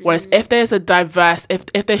light. Whereas if there's a diverse,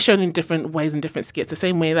 if they're shown in different ways and different skits, the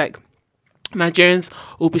same way like Nigerians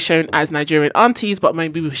will be shown as Nigerian aunties, but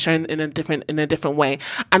maybe be shown in a different way.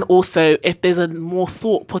 And also, if there's a more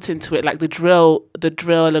thought put into it, like the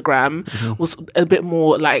drillogram was a bit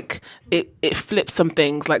more like it flipped some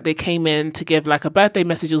things. Like they came in to give like a birthday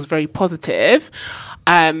message. It was very positive.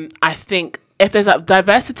 I think if there's that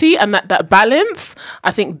diversity and that balance,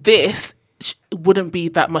 I think this wouldn't be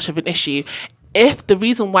that much of an issue. If the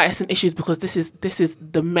reason why it's an issue is because this is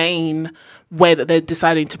the main way that they're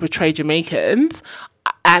deciding to portray Jamaicans,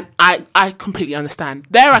 and I completely understand.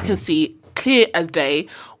 There I can see clear as day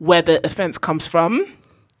where the offence comes from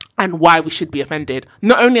and why we should be offended.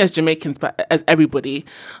 Not only as Jamaicans, but as everybody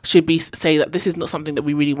should be say that this is not something that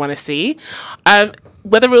we really want to see.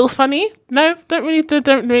 Whether it was funny, no, don't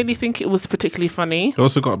really think it was particularly funny. You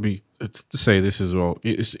also got to be to say this as well.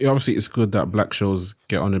 Obviously it's good that black shows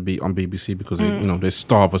get on on BBC because they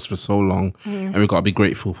starve us for so long, and we've got to be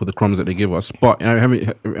grateful for the crumbs that they give us. But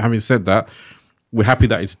having said that, we're happy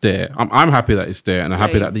that it's there. I'm happy that it's there, and I'm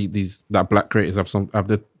happy that that black creators have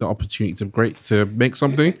the opportunity to make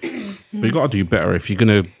something. But you got to do better if you're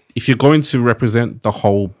going to represent the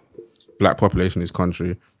whole black population in this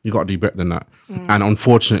country. You got to do better than that. And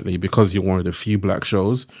unfortunately, because you're one of the few black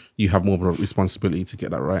shows, you have more of a responsibility to get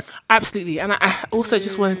that right. Absolutely. And I also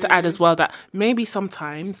just wanted to add as well that maybe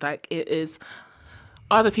sometimes like it is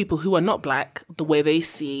other people who are not black, the way they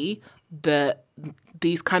see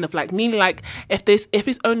these kind of like, meaning like if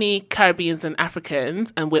it's only Caribbeans and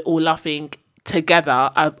Africans and we're all laughing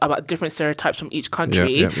together about different stereotypes from each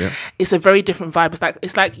country, it's a very different vibe.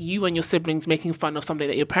 It's like you and your siblings making fun of something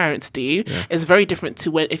that your parents do. It's very different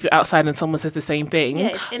to when if you're outside and someone says the same thing.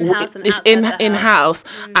 It's in-house and it's in-house.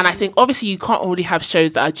 And I think obviously you can't already have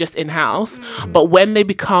shows that are just in-house, but when they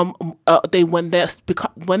become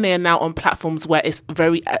when they are now on platforms where it's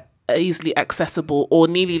very easily accessible or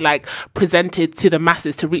nearly like presented to the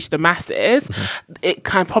masses, to reach the masses, it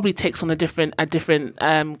kind of probably takes on a different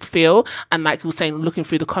feel. And like we were saying, looking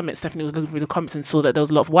through the comments, Stephanie was looking through the comments and saw that there was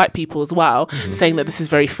a lot of white people as well saying that this is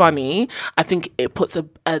very funny. I think it puts a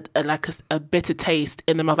bitter taste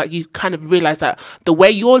in the mouth. Like you kind of realize that the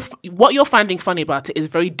way what you're finding funny about it is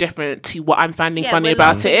very different to what I'm finding funny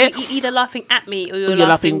about it. You're either laughing at me or you're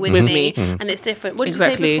laughing with me, and it's different. What did you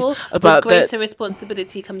say before? About with greater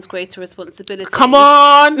responsibility comes greater responsibility. Come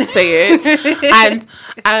on, say it.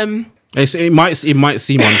 And it might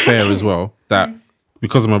seem unfair as well that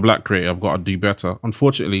because I'm a black creator, I've got to do better.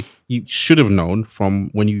 Unfortunately, you should have known from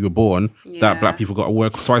when you were born that black people got to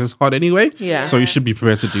work twice as hard anyway. Yeah. So you should be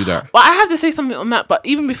prepared to do that. Well, I have to say something on that. But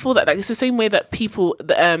even before that, like it's the same way that people,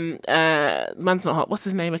 man's not hot. What's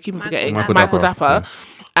his name? I keep on forgetting. Michael Dapper.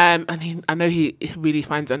 And I know he really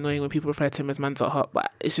finds it annoying when people refer to him as man's not hot,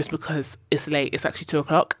 but it's just because it's late. It's actually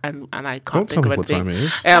 2:00, and I can't think of anything. What time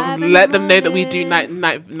it is. Let them know that we do night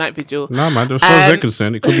vigil. No, man. As far as they're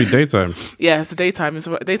concerned, it could be daytime. Yeah, it's daytime. It's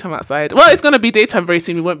daytime outside. Well, it's gonna be daytime very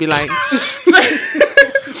soon. We won't be lying.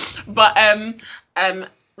 But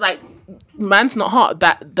like man's not hot,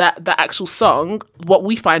 that actual song, what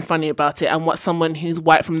we find funny about it and what someone who's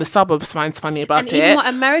white from the suburbs finds funny about it, and even what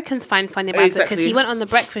Americans find funny about it, because he went on the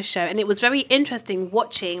breakfast show and it was very interesting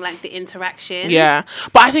watching like the interaction.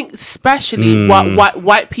 But I think especially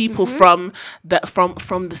white people from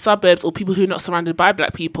the suburbs or people who are not surrounded by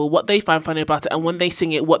black people, what they find funny about it and when they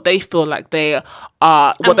sing it, what they feel like they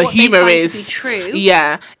are, what the humor is true,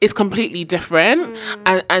 it's completely different.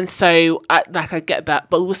 And so I get that,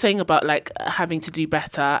 but we were saying about like having to do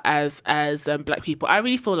better as black people. I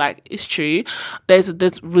really feel like it's true.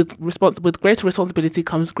 With greater responsibility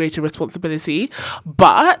comes greater responsibility,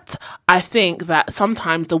 but I think that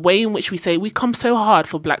sometimes the way in which we say we come so hard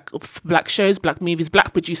for black shows, black movies,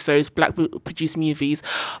 black produced shows, black produced movies,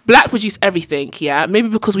 black produced everything. Maybe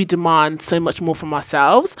because we demand so much more from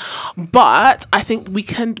ourselves, but I think we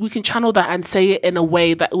can channel that and say it in a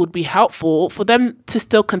way that it would be helpful for them to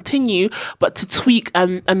still continue, but to tweak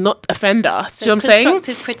and not offend us. Do you know what I'm saying?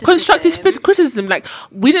 Constructive criticism. Like,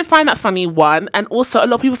 we didn't find that funny, one, and also a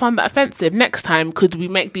lot of people found that offensive. Next time, could we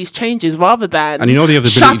make these changes rather than they have the ability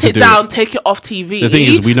shut it down, take it off TV? The thing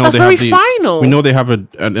is, we know they have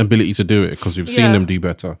an ability to do it because we've seen them do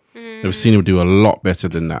better. We've seen them do a lot better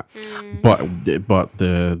than that. But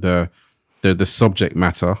the subject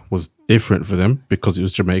matter was different for them because it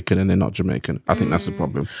was Jamaican and they're not Jamaican. I think that's the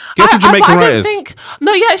problem. Get some Jamaican writers.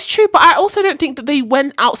 It's true, but I also don't think that they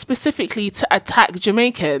went out specifically to attack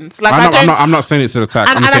Jamaicans. Like, I'm not saying it's an attack.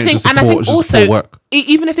 I'm saying it's just poor work.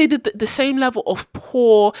 Even if they did the same level of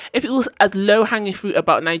poor, if it was as low-hanging fruit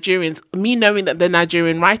about Nigerians, me knowing that the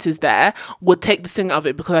Nigerian writers there would take the thing of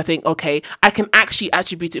it, because I think, okay, I can actually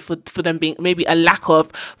attribute it for them being maybe a lack of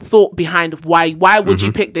thought behind of why would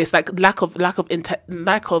you pick this, like lack of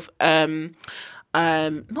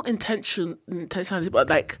not intentionality, but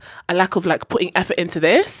like a lack of like putting effort into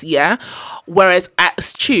this. Whereas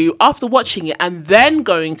as Chew, after watching it and then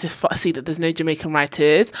going to see that there's no Jamaican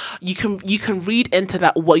writers, you can read into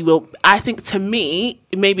that what you will. I think, to me,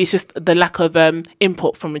 maybe it's just the lack of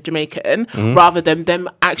input from a Jamaican, rather than them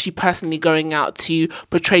actually personally going out to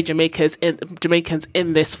portray Jamaicans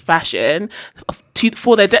in this fashion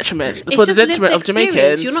for their detriment, It's for the just lived detriment of experience.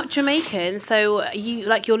 Jamaicans. You're not Jamaican, so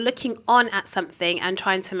you're looking on at something and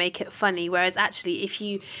trying to make it funny. Whereas actually, if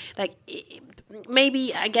you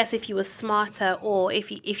maybe I guess if you were smarter, or if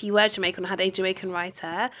you were Jamaican or had a Jamaican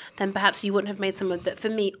writer, then perhaps you wouldn't have made some of the, for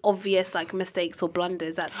me, obvious like mistakes or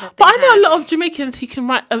blunders that they But I know had. a lot of Jamaicans who can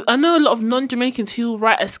write. I know a lot of non-Jamaicans who will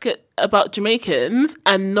write a skit about Jamaicans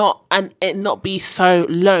and it not be so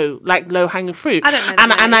low hanging fruit. I don't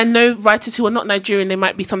know. And I know writers who are not Nigerian, they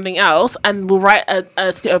might be something else, and will write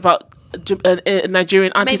a skit about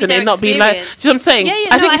Nigerian aunties, Maybe and it not be like. Do you know what I'm saying? Yeah, I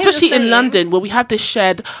think I hear what especially you're in saying. London, where we have this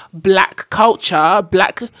shared black culture,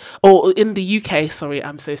 or in the UK. Sorry,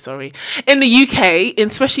 I'm so sorry. In the UK,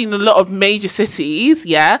 especially in a lot of major cities,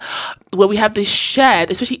 yeah, where we have this shared,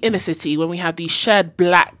 especially in a city, when we have these shared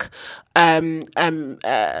black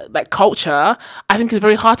like culture, I think it's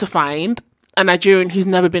very hard to find a Nigerian who's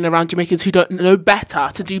never been around Jamaicans who don't know better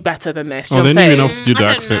to do better than this. Do you Oh, know they what I'm knew saying? enough to do I the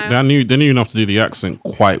don't accent. know. They knew enough to do the accent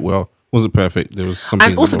quite well. Wasn't perfect. There was some And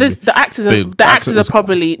things also, that the actors accent are was-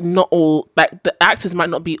 probably not all, like, the actors might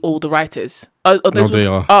not be all the writers. Oh, No, they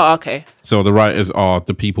are. Oh, okay. So the writers are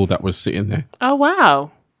the people that were sitting there, Oh,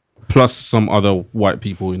 wow. plus some other white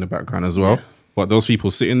people in the background as well. But those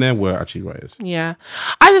people sitting there were actually writers. Yeah.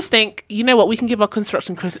 I just think, you know what, we can give our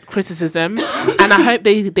construction criticism, and I hope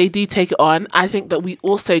they do take it on. I think that we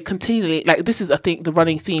also continually, like, this is, I think, the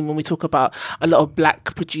running theme when we talk about a lot of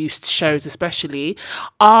black produced shows, especially.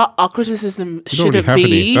 Our criticism We don't really shouldn't have be.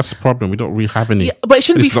 any. That's the problem. We don't really have any. Yeah, but it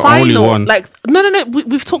shouldn't This be is the only final. one. Like, no.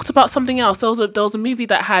 We've talked about something else. There was a movie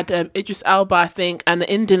that had Idris Elba, I think, and the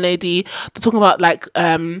Indian lady. They're talking about like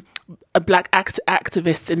a black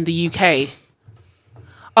activist in the UK.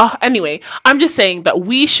 Oh, anyway, I'm just saying that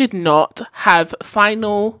we should not have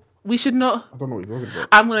final. We should not. I don't know what you're talking about.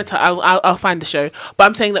 I'm gonna. I'll find the show. But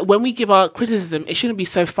I'm saying that when we give our criticism, it shouldn't be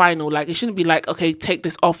so final. Like, it shouldn't be like, okay, take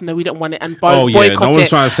this off. No, we don't want it, and Oh, yeah. boycott No one's it.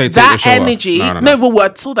 trying to say take that the show off. energy. No. No,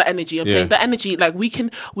 but it's all that energy. I'm Yeah. saying that energy. Like, we can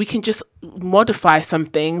just modify some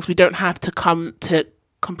things. We don't have to come to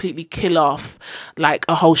completely kill off like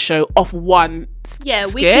a whole show off one. Yeah,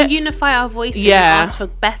 we skit. can unify our voices Yeah. and ask for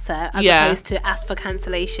better as Yeah. opposed to ask for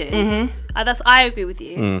cancellation. I agree with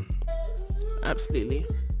you. Absolutely.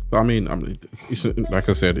 But I mean, it's like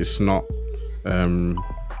I said, it's not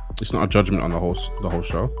a judgment on the whole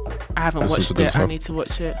show. I haven't That's watched some good it. I stuff. need to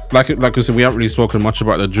watch it. Like I said, we haven't really spoken much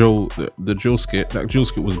about the drill skit. That drill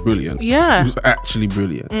skit was brilliant. Yeah. It was actually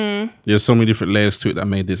brilliant. There's so many different layers to it that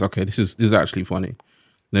made this. Okay, this is actually funny.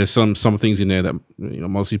 There's some things in there that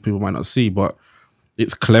most people might not see, but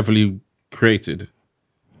it's cleverly created.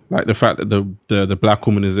 Like the fact that the black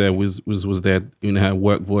woman is there was there in her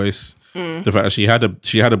work voice. The fact that she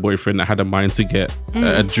had a boyfriend that had a mind to get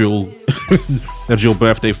a drill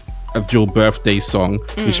birthday song,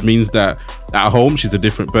 which means that at home she's a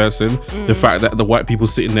different person. The fact that the white people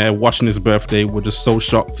sitting there watching his birthday were just so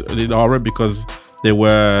shocked in awe because they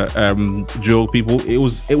were drill people. It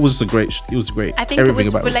was great. I think Everything it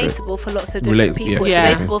was about it was relatable for lots of different people. It's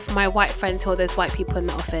Yeah. relatable for my white friends who are those white people in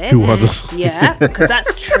the office. Who are those? Yeah, because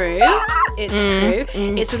that's true. It's true.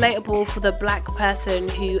 It's relatable for the black person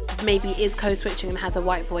who maybe is code switching and has a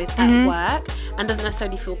white voice at work and doesn't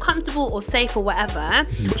necessarily feel comfortable or safe or whatever.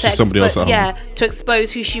 But she's somebody else at home. Yeah, to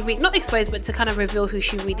expose who she not expose, but to kind of reveal who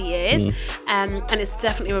she really is. And it's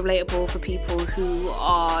definitely relatable for people who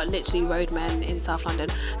are literally roadmen in South London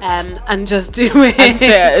and just doing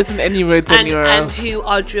There isn't any roads and anywhere else. who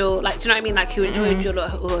are drill, like, do you know what I mean, like who enjoy drill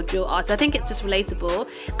or drill arts. I think it's just relatable,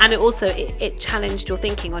 and it also it challenged your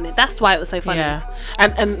thinking on it. That's why it was so funny. Yeah,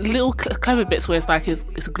 and little clever bits where it's like it's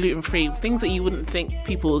gluten free, things that you wouldn't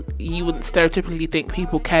stereotypically think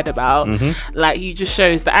people cared about. Like, he just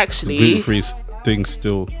shows that actually gluten-free thing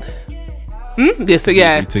still. Yeah, so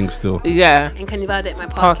yeah, Thing still. yeah. And can you validate my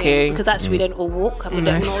Parking. parking? Because actually we don't all walk. We're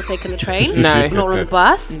not all taking the train. No. We're not all on the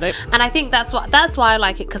bus. Nope. And I think that's why I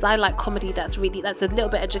like it, because I like comedy that's a little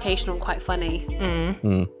bit educational and quite funny.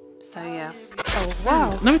 So yeah. Oh wow!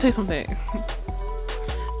 Let me tell you something.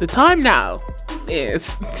 The time now is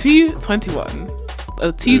 2:21.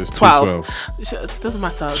 2:12. It doesn't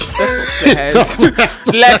matter. Let's not split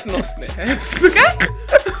hairs. Let's not split hairs.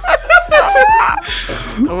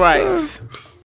 All right.